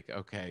 It's like,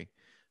 okay,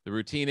 the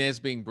routine is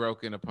being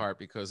broken apart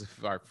because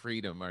of our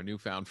freedom, our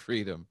newfound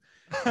freedom.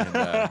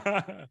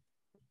 And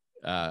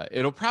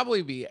it'll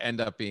probably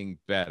end up being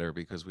better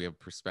because we have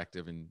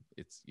perspective, and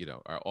it's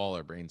all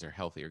our brains are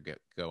healthier,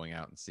 going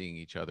out and seeing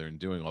each other and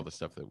doing all the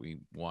stuff that we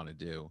want to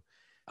do.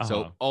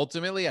 So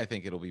ultimately, I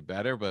think it'll be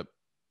better, but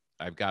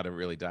I've got to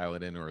really dial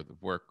it in, or the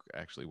work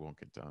actually won't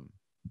get done.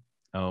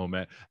 Oh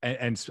man,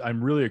 and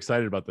I'm really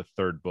excited about the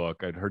third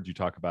book. I'd heard you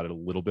talk about it a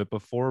little bit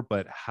before,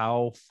 but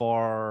how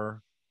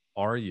far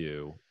are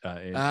you?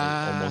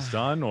 Almost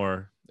done,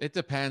 or? It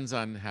depends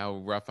on how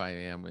rough I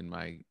am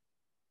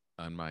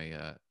on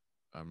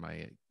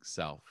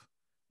myself.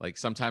 Like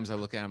sometimes I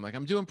look at it, I'm like,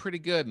 I'm doing pretty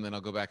good, and then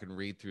I'll go back and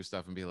read through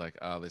stuff and be like,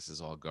 oh, this is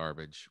all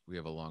garbage. We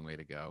have a long way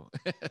to go.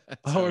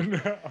 Oh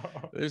no.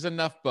 There's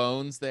enough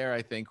bones there,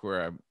 I think,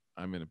 where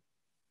I'm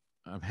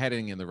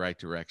heading in the right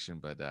direction,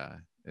 but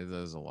it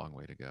is a long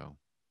way to go.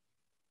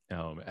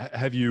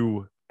 Have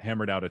you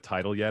hammered out a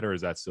title yet, or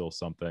is that still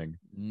something?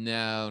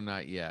 No,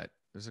 not yet.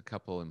 There's a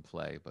couple in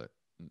play, but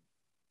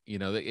you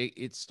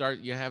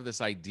have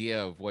this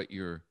idea of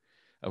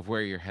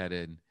where you're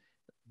headed,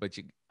 but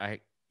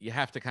you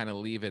have to kind of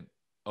leave it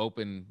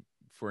open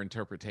for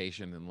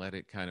interpretation and let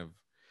it kind of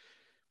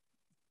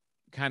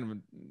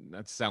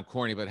not to sound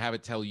corny, but have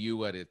it tell you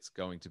what it's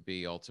going to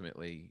be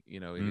ultimately.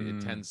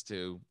 It tends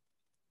to,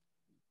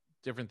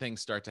 different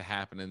things start to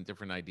happen and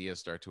different ideas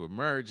start to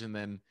emerge. And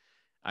then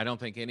I don't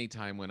think any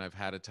time when I've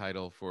had a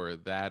title for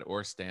that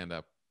or stand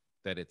up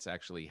that it's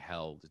actually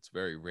held. It's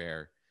very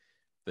rare.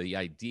 The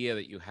idea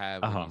that you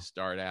have when you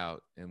start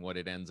out and what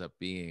it ends up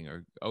being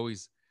are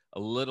always a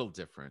little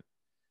different.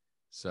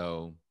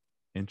 So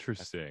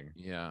interesting.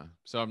 Yeah.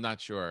 So I'm not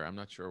sure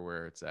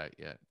where it's at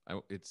yet.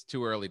 It's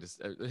too early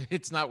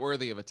it's not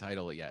worthy of a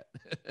title yet.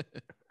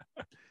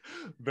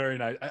 Very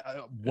nice.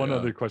 One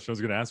other question I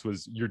was going to ask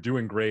was, you're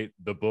doing great,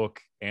 the book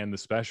and the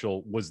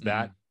special, was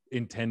that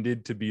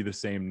intended to be the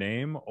same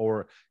name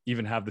or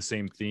even have the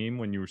same theme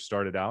when you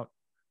started out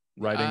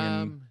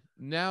writing?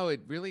 No,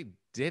 it really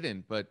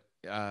didn't. But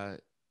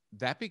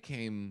that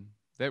became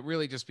that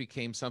really just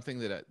became something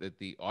that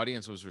the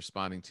audience was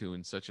responding to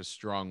in such a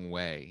strong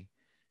way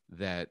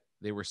that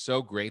they were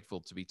so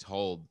grateful to be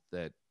told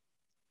that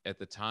at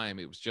the time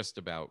it was just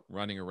about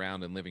running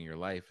around and living your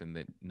life, and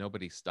that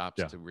nobody stops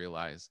Yeah. to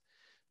realize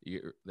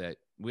that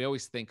we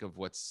always think of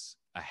what's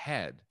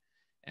ahead,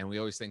 and we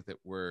always think that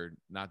we're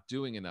not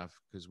doing enough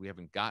because we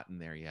haven't gotten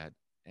there yet.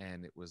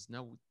 And it was,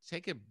 no,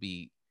 take a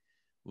beat,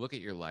 look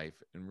at your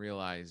life, and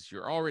realize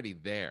you're already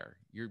there.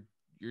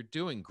 You're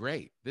doing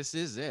great. This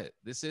is it.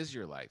 This is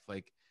your life.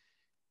 Like,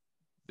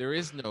 there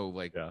is no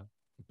like Yeah.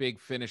 big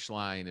finish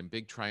line and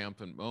big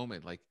triumphant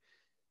moment. Like,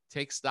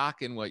 take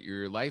stock in what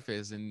your life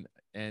is,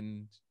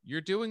 and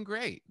you're doing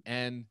great.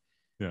 And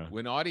Yeah.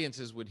 when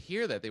audiences would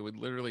hear that, they would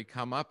literally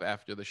come up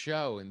after the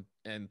show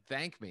and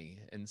thank me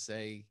and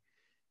say,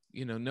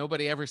 you know,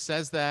 nobody ever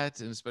says that,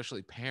 and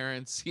especially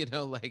parents, you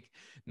know, like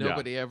Yeah.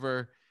 nobody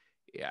ever.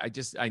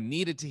 I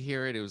needed to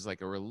hear it. It was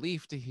like a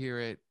relief to hear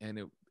it, and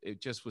it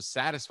just was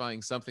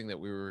satisfying, something that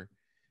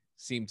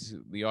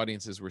the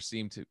audiences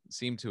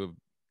seem to have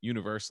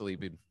universally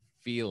been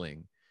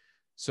feeling.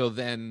 So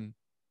then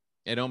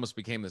it almost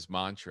became this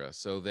mantra.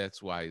 So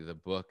that's why the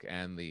book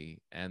and the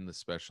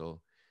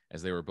special,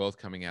 as they were both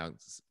coming out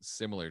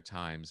similar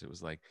times, it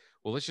was like,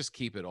 well, let's just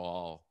keep it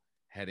all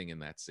heading in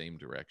that same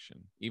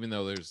direction. Even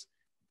though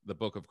the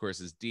book, of course,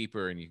 is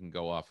deeper and you can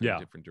go off in Yeah.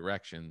 different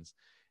directions.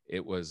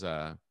 It was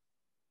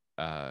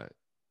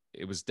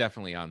it was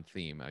definitely on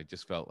theme. I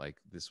just felt like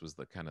this was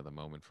the kind of the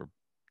moment for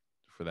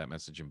that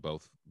message in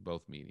both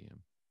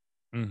medium.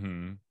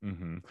 And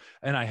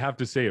I have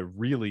to say, it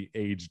really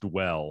aged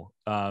well,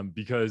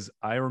 because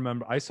I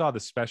remember I saw the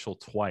special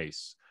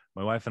twice.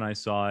 My wife and I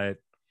saw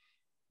it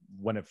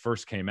when it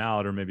first came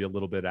out, or maybe a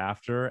little bit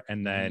after,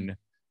 and then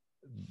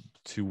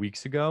 2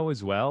 weeks ago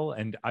as well.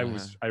 And I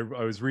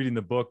was reading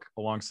the book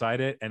alongside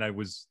it, and I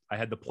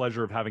had the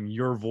pleasure of having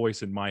your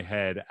voice in my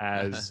head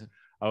as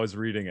I was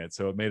reading it.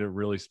 So it made it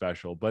really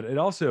special. But it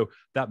also,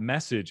 that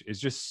message is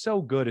just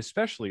so good,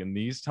 especially in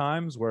these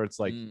times where it's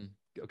like,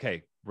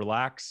 okay,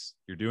 relax,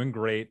 you're doing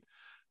great.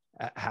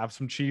 Have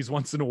some cheese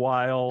once in a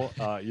while,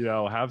 you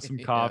know, have some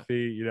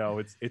coffee, you know,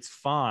 it's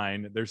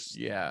fine.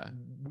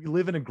 We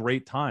live in a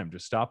great time.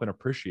 Just stop and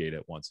appreciate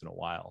it once in a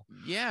while.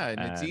 And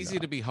it's easy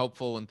to be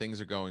hopeful when things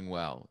are going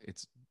well.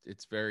 It's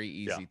very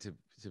easy to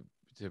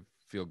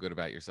feel good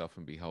about yourself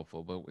and be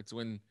hopeful. But it's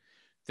when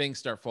things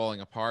start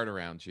falling apart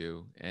around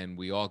you, and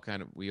we all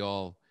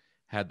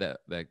had that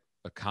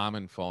a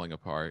common falling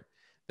apart,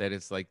 that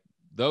it's like,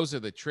 those are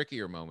the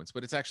trickier moments.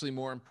 But it's actually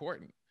more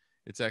important.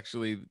 It's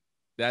actually,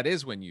 that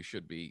is when you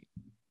should be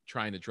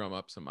trying to drum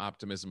up some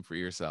optimism for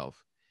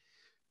yourself,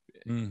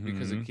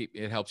 because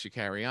it helps you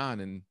carry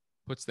on and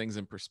puts things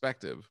in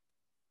perspective.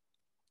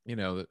 You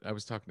know, I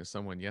was talking to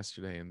someone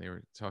yesterday, and they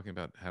were talking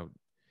about how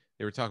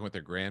they were talking with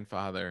their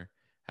grandfather,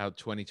 how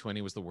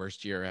 2020 was the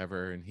worst year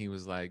ever. And he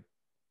was like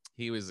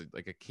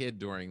a kid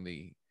during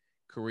the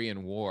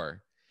Korean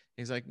War.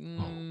 He's like,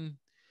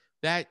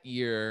 that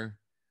year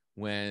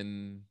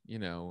when, you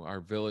know,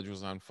 our village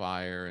was on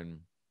fire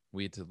and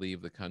we had to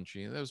leave the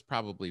country, that was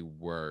probably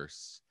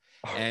worse.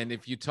 And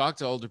if you talk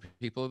to older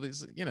people,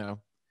 you know,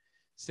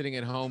 sitting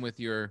at home with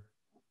your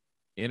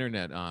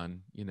internet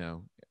on, you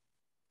know,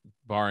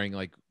 barring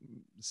like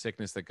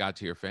sickness that got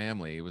to your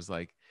family, it was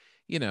like,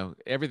 you know,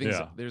 everything's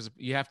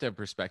you have to have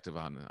perspective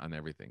on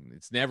everything.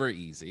 It's never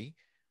easy,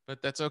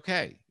 but that's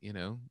okay. You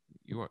know,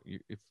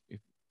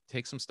 if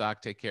take some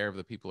stock, take care of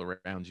the people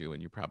around you,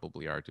 and you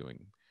probably are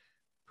doing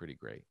pretty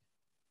great.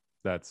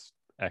 That's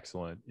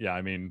excellent. Yeah,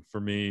 I mean, for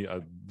me,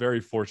 very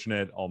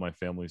fortunate. All my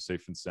family's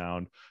safe and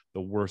sound.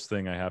 The worst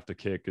thing I have to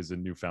kick is a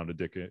newfound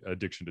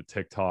addiction to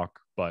TikTok.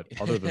 But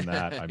other than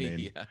that, I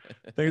mean,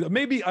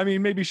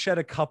 maybe shed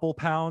a couple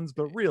pounds,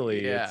 but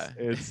really,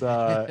 it's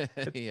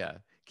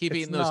keep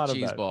eating those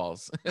cheese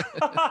balls.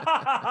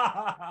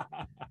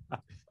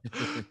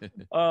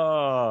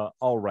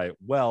 All right.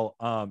 Well,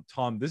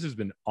 Tom, this has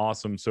been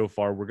awesome so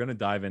far. We're going to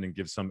dive in and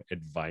give some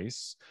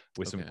advice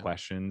with some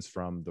questions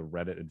from the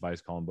Reddit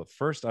advice column. But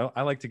first,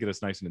 I like to get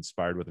us nice and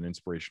inspired with an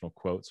inspirational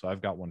quote. So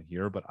I've got one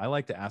here, but I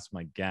like to ask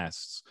my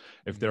guests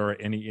if there are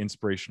any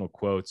inspirational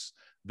quotes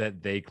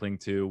that they cling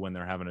to when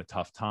they're having a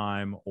tough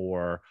time,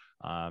 or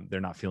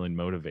they're not feeling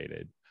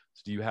motivated.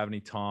 So do you have any,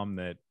 Tom,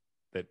 that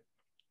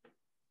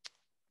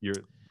you're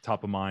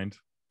top of mind?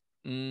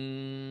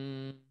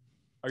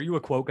 Are you a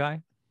quote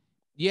guy?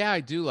 Yeah, I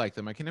do like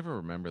them. I can never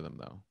remember them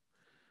though.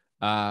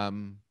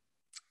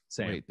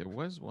 Same. Wait, there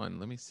was one.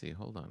 Let me see.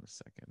 Hold on a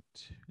second.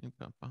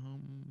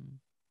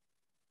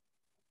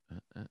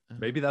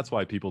 Maybe that's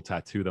why people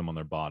tattoo them on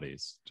their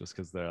bodies, just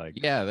because they're like,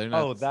 they're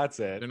not. Oh, that's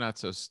it. They're not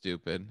so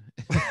stupid.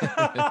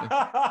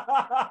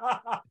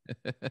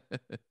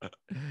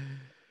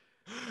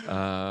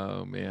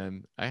 Oh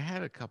man, I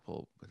had a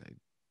couple, but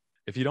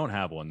if you don't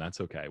have one,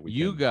 that's okay.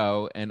 You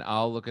go, and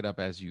I'll look it up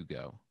as you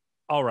go.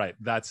 All right,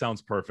 that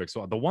sounds perfect.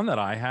 So the one that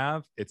I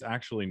have, it's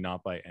actually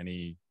not by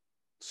any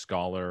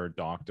scholar,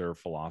 doctor,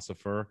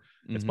 philosopher.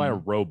 It's by a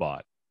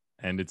robot,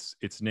 and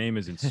its name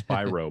is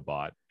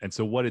InspiroBot. And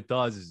so what it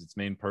does is its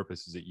main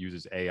purpose is it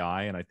uses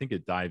AI, and I think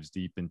it dives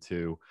deep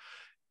into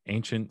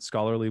ancient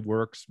scholarly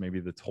works, maybe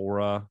the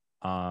Torah,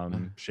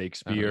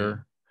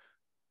 Shakespeare,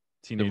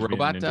 The Teenage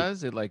robot Mutant Ninja.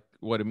 does it, like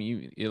what I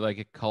mean,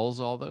 it culls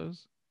all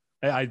those.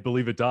 I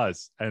believe it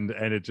does, and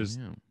it just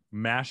Yeah.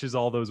 mashes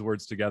all those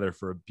words together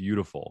for a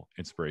beautiful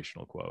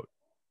inspirational quote.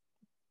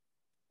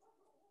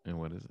 And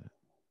what is it?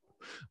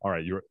 All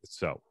right,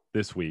 so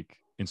this week,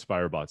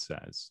 InspireBot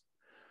says,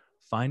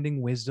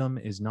 "Finding wisdom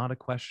is not a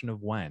question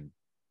of when,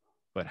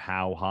 but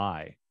how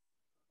high."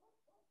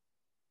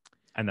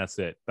 And that's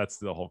it. That's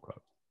the whole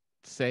quote.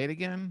 Say it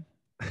again.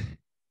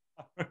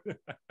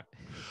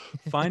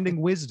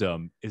 Finding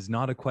wisdom is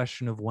not a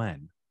question of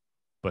when,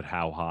 but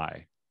how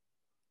high.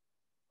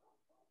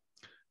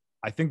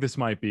 I think this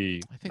might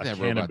be I think a that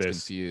robot's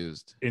cannabis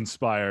confused.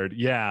 inspired.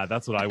 Yeah,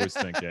 that's what I was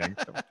thinking.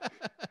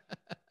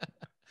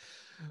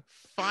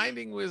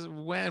 Finding was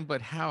when,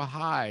 but how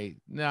high?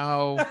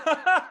 No.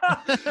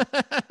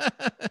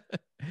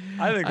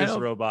 I think this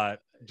robot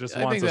just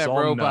I wants think us that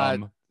all robot,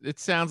 numb. it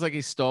sounds like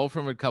he stole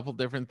from a couple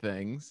different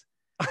things.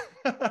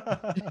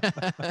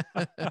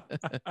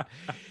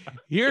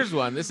 Here's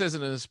one. This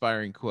isn't an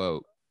inspiring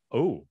quote.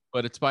 Oh,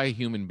 but it's by a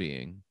human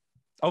being.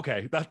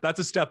 Okay, that's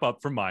a step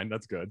up from mine.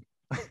 That's good.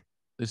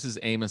 This is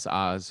Amos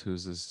Oz,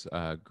 who's this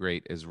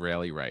great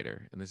Israeli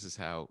writer. And this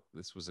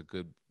was a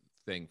good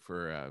thing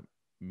for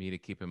me to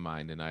keep in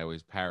mind. And I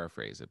always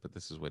paraphrase it, but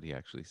this is what he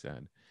actually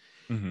said.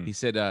 Mm-hmm. He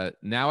said,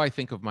 now I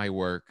think of my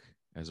work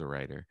as a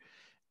writer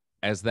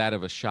as that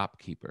of a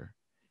shopkeeper.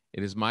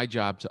 It is my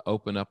job to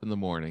open up in the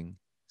morning,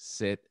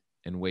 sit,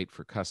 and wait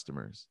for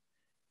customers.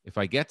 If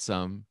I get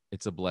some,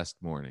 it's a blessed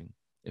morning.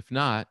 If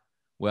not,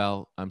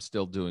 well, I'm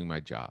still doing my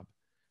job.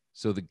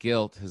 So the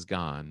guilt has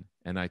gone,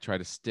 and I try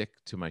to stick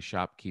to my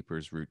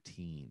shopkeeper's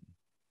routine.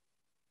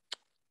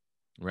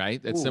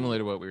 Right? That's similar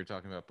to what we were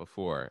talking about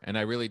before. And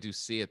I really do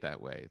see it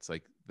that way. It's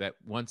like that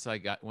once I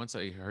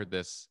heard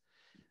this,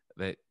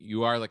 that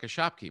you are like a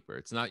shopkeeper.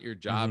 It's not your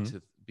job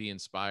to be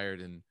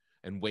inspired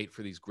and wait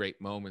for these great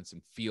moments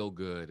and feel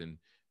good and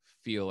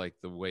feel like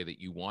the way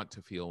that you want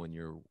to feel when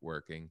you're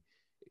working.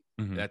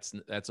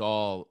 That's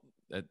all.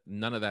 That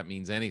none of that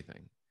means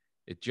anything.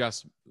 It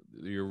just,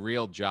 your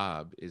real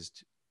job is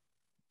to,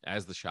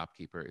 as the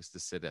shopkeeper, is to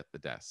sit at the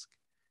desk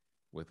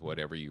with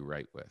whatever you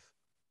write with.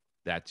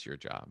 That's your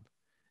job,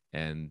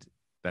 and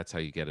that's how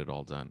you get it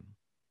all done.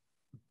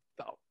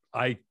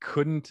 I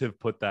couldn't have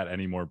put that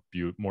any more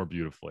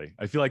beautifully.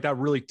 I feel like that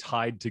really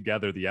tied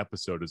together the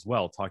episode as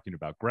well, talking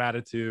about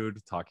gratitude,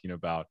 talking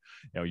about,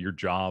 your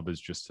job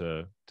is just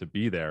to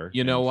be there.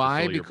 You know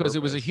why? Because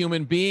it was a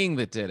human being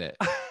that did it.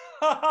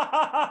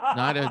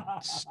 Not a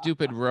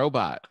stupid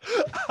robot.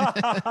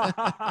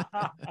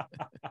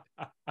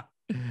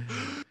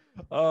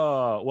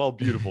 Oh, well,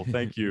 beautiful.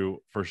 Thank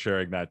you for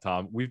sharing that,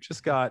 Tom. We've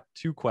just got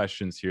 2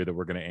 questions here that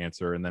we're going to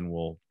answer, and then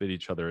we'll bid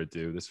each other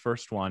adieu. This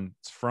first one,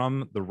 it's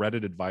from the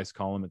Reddit advice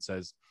column. It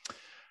says,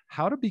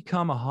 "How to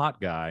become a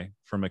hot guy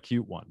from a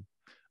cute one."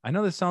 I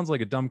know this sounds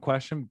like a dumb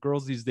question.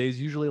 Girls these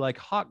days usually like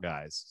hot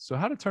guys. So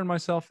how to turn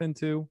myself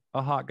into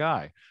a hot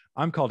guy?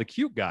 I'm called a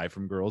cute guy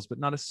from girls, but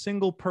not a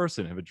single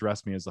person have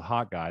addressed me as a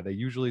hot guy. They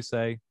usually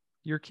say,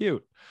 "You're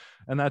cute."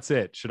 And that's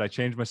it. Should I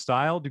change my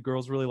style? Do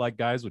girls really like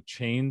guys with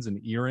chains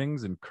and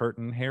earrings and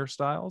curtain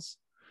hairstyles?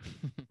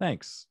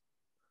 Thanks.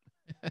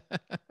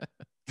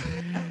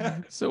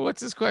 So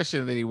what's his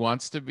question? That he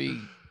wants to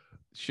be,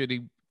 should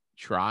he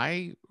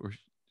try? Or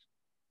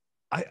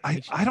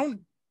I don't,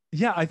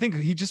 yeah, I think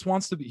he just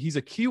wants to be, he's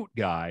a cute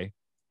guy,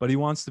 but he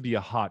wants to be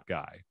a hot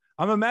guy.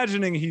 I'm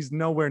imagining he's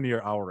nowhere near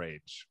our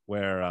age,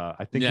 where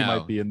I think he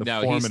might be in the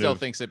formative. He still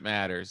thinks it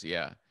matters.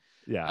 Yeah.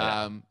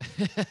 Yeah.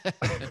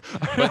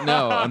 But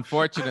no,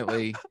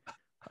 unfortunately,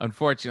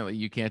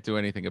 you can't do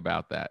anything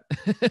about that.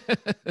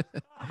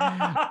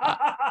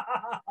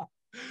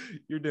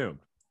 You're doomed.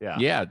 Yeah.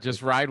 Yeah.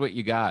 Just ride what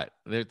you got.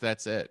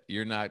 That's it.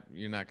 You're not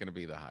going to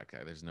be the hot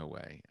guy. There's no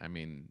way. I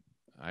mean,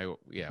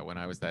 when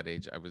I was that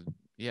age,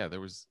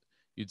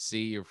 you'd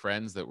see your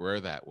friends that were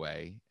that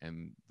way,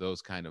 and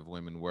those kind of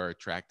women were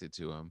attracted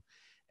to him,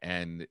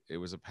 and it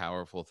was a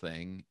powerful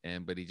thing.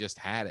 But he just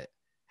had it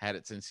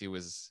since he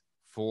was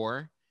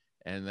 4,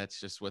 and that's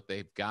just what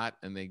they've got,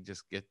 and they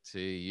just get to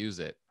use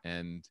it.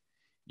 And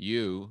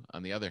you,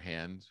 on the other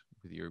hand,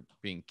 with your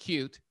being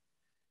cute,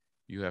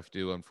 you have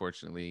to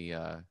unfortunately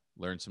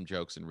learn some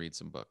jokes and read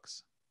some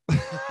books. And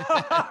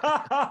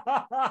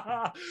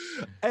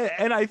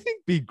I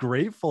think be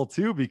grateful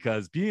too,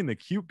 because being the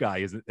cute guy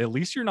is, at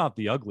least you're not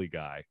the ugly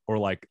guy or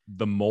like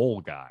the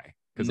mole guy.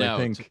 Because I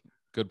think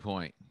good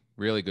point.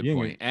 Really good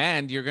point.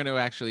 And you're going to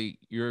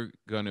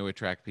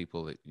attract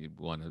people that you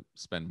want to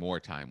spend more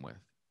time with.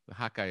 The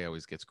hot guy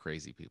always gets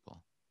crazy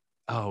people.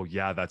 Oh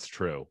yeah, that's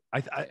true.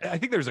 I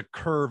think there's a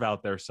curve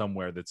out there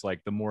somewhere that's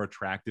like, the more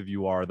attractive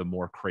you are, the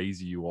more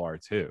crazy you are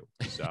too.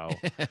 So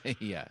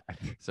yeah.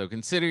 So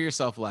consider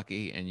yourself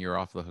lucky, and you're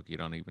off the hook. You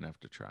don't even have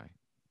to try.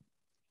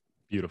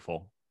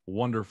 Beautiful.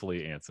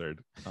 Wonderfully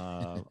answered.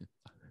 All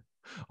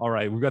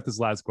right, we've got this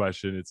last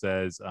question. It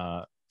says,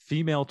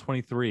 Female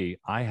 23,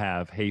 I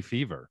have hay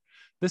fever.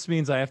 This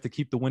means I have to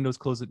keep the windows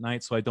closed at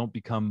night so I don't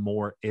become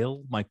more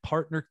ill. My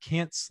partner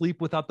can't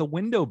sleep without the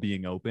window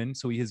being open,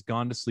 so he has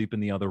gone to sleep in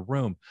the other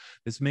room.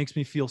 This makes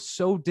me feel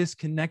so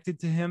disconnected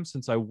to him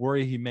since I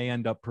worry he may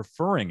end up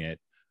preferring it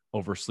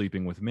over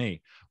sleeping with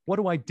me. What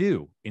do I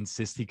do?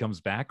 Insist he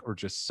comes back or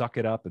just suck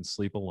it up and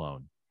sleep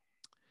alone?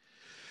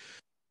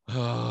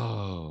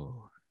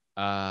 Oh,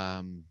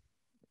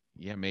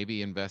 yeah,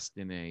 maybe invest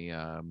in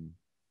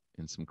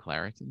in some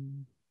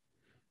Claritin.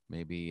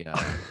 Maybe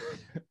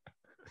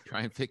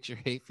try and fix your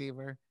hay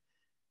fever.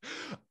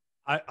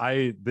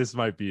 I this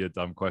might be a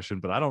dumb question,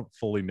 but I don't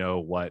fully know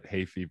what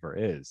hay fever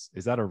is.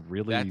 Is that a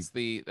really That's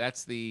the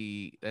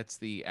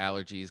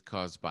allergies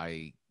caused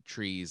by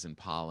trees and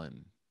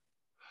pollen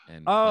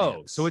and so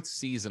plants. it's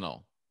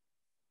Seasonal.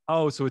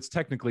 so it's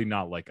technically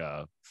not like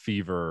a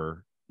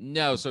fever.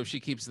 No, so if she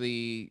keeps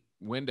the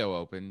window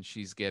open,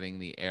 she's getting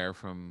the air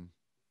from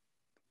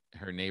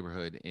her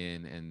neighborhood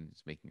in and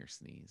it's making her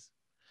sneeze.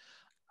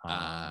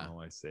 I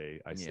see.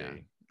 I see.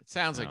 It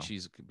sounds like Oh.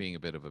 she's being a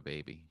bit of a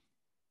baby.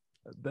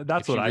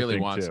 That's what I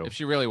think too. If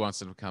she really wants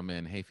to come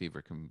in, hay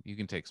fever you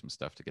can take some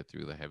stuff to get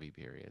through the heavy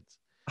periods.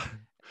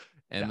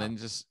 And then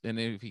and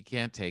if you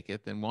can't take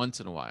it, then once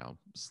in a while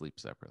sleep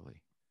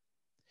separately.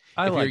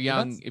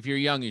 If you're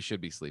young, you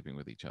should be sleeping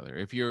with each other.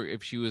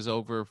 If she was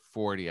over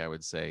 40, I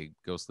would say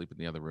go sleep in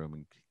the other room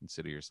and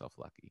consider yourself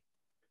lucky.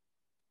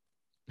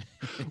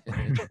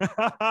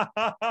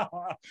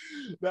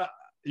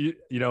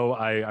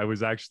 I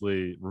was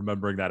actually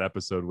remembering that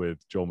episode with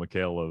Joel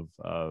McHale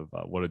of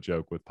What a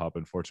Joke with Papa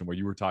and Fortune, where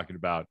you were talking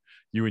about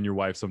you and your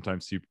wife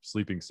sometimes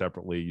sleeping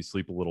separately. You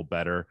sleep a little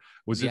better.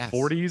 Was it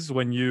 40s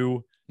when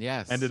you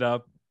ended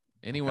up?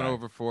 Anyone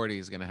over 40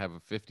 is going to have a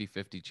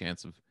 50-50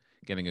 chance of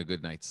getting a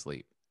good night's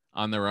sleep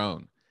on their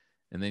own.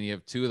 And then you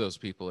have two of those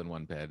people in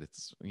one bed.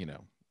 It's,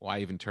 why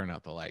even turn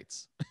out the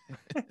lights?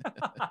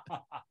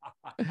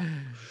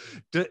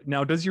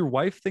 Now, does your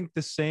wife think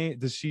the same?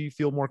 Does she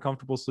feel more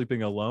comfortable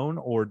sleeping alone,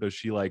 or does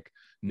she is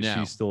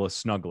she still a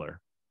snuggler?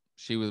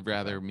 She would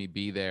rather me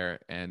be there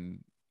and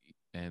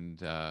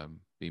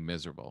be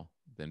miserable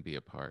than be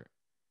apart.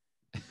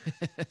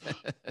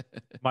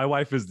 My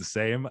wife is the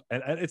same,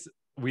 and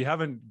we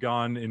haven't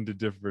gone into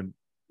different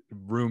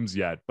rooms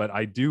yet, but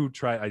I do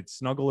try. I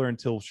snuggle her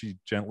until she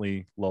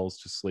gently lulls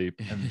to sleep,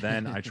 and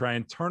then I try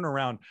and turn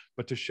around.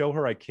 But to show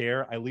her I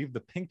care, I leave the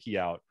pinky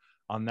out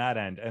on that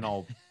end, and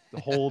I'll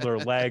hold her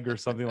leg or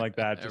something like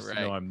that just to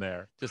know I'm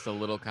there. Just a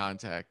little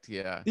contact.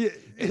 Yeah.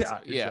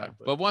 Exactly.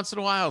 But once in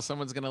a while,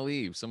 someone's going to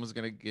leave. Someone's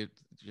going to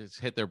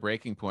just hit their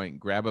breaking point,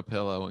 grab a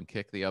pillow and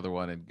kick the other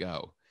one and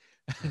go.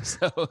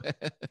 So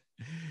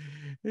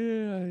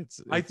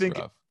it's I think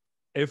rough.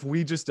 If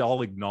we just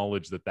all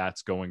acknowledge that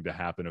that's going to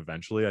happen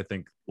eventually, I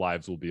think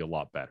lives will be a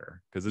lot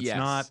better, because it's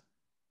not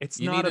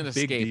a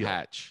big deal.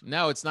 Hatch.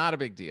 No, it's not a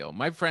big deal.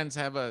 My friends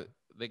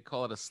they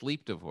call it a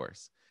sleep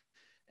divorce.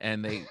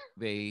 And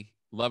they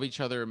love each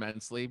other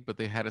immensely, but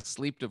they had a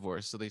sleep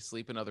divorce, so they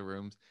sleep in other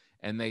rooms,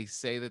 and they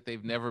say that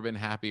they've never been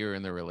happier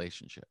in their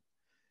relationship.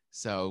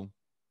 So,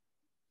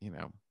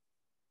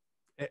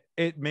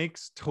 it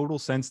makes total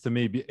sense to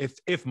me.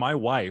 If my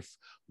wife,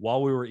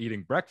 while we were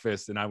eating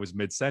breakfast and I was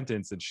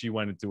mid-sentence and she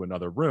went into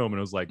another room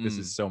and was like, this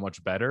is so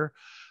much better,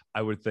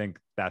 I would think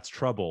that's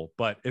trouble.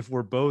 But if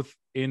we're both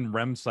in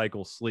REM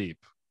cycle sleep,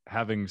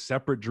 having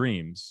separate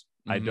dreams,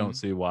 I don't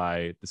see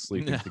why the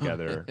sleeping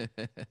together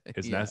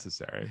is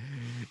necessary.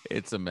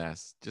 It's a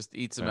mess. Just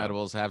eat some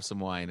edibles, have some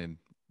wine, and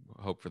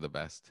hope for the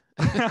best.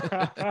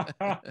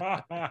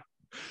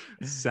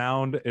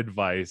 Sound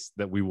advice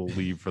that we will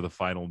leave for the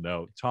final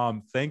note.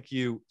 Tom, thank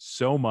you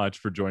so much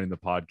for joining the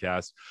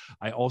podcast.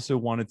 I also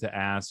wanted to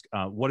ask,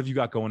 what have you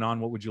got going on?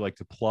 What would you like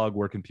to plug?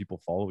 Where can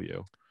people follow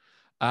you?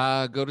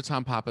 Go to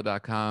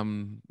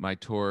tompapa.com. My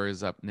tour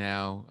is up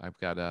now. I've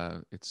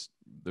got it's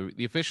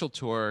the official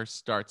tour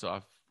starts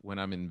off when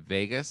I'm in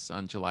Vegas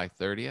on July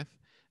 30th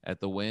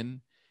at the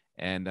Wynn,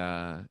 and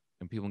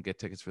people can get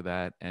tickets for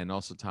that. And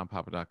also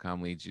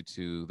tompapa.com leads you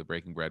to the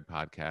Breaking Bread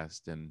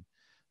podcast and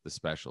the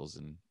specials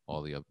and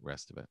all the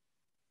rest of it.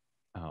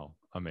 Oh,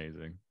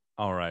 amazing.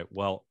 All right.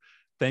 Well,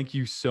 thank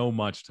you so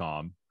much,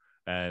 Tom.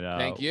 And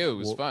thank you. It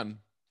was fun.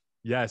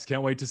 Yes.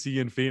 Can't wait to see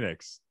you in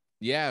Phoenix.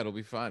 Yeah, it'll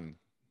be fun.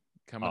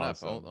 Coming up.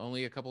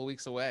 Only a couple of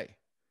weeks away.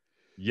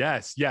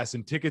 Yes.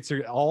 And tickets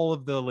all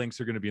of the links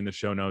are going to be in the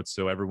show notes,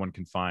 so everyone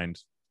can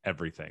find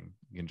everything.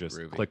 You can just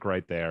click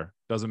right there.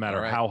 Doesn't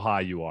matter how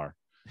high you are.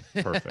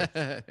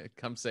 Perfect.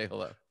 Come say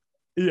hello.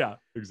 Yeah,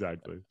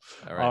 exactly.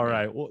 All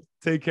right. Well,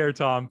 take care,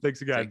 Tom.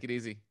 Thanks again. Take it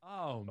easy.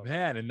 Oh,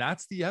 man. And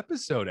that's the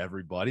episode,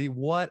 everybody.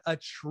 What a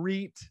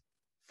treat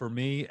for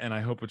me. And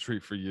I hope a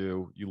treat for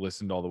you. You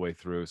listened all the way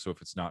through. So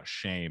if it's not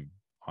shame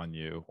on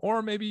you,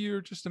 or maybe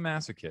you're just a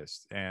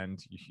masochist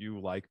and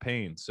you like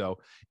pain. So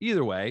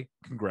either way,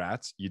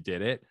 congrats. You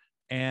did it.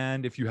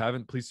 And if you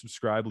haven't, please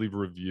subscribe, leave a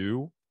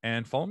review,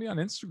 and follow me on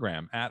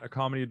Instagram at A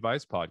Comedy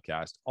Advice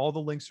Podcast. All the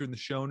links are in the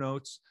show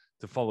notes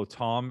to follow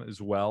Tom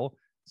as well.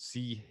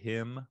 See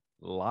him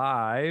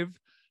live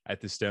at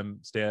the stem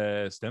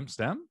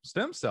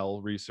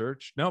cell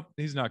research. Nope,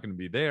 he's not going to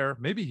be there.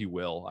 Maybe he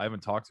will. I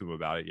haven't talked to him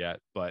about it yet,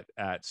 but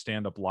at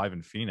Stand Up Live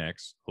in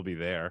Phoenix, he'll be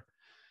there.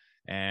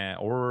 And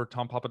or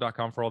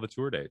tompapa.com for all the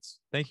tour dates.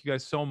 Thank you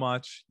guys so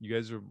much. You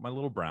guys are my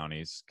little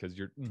brownies because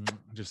you're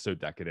just so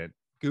decadent.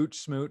 Gooch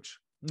smooch.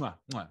 Mwah,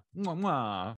 mwah, mwah, mwah.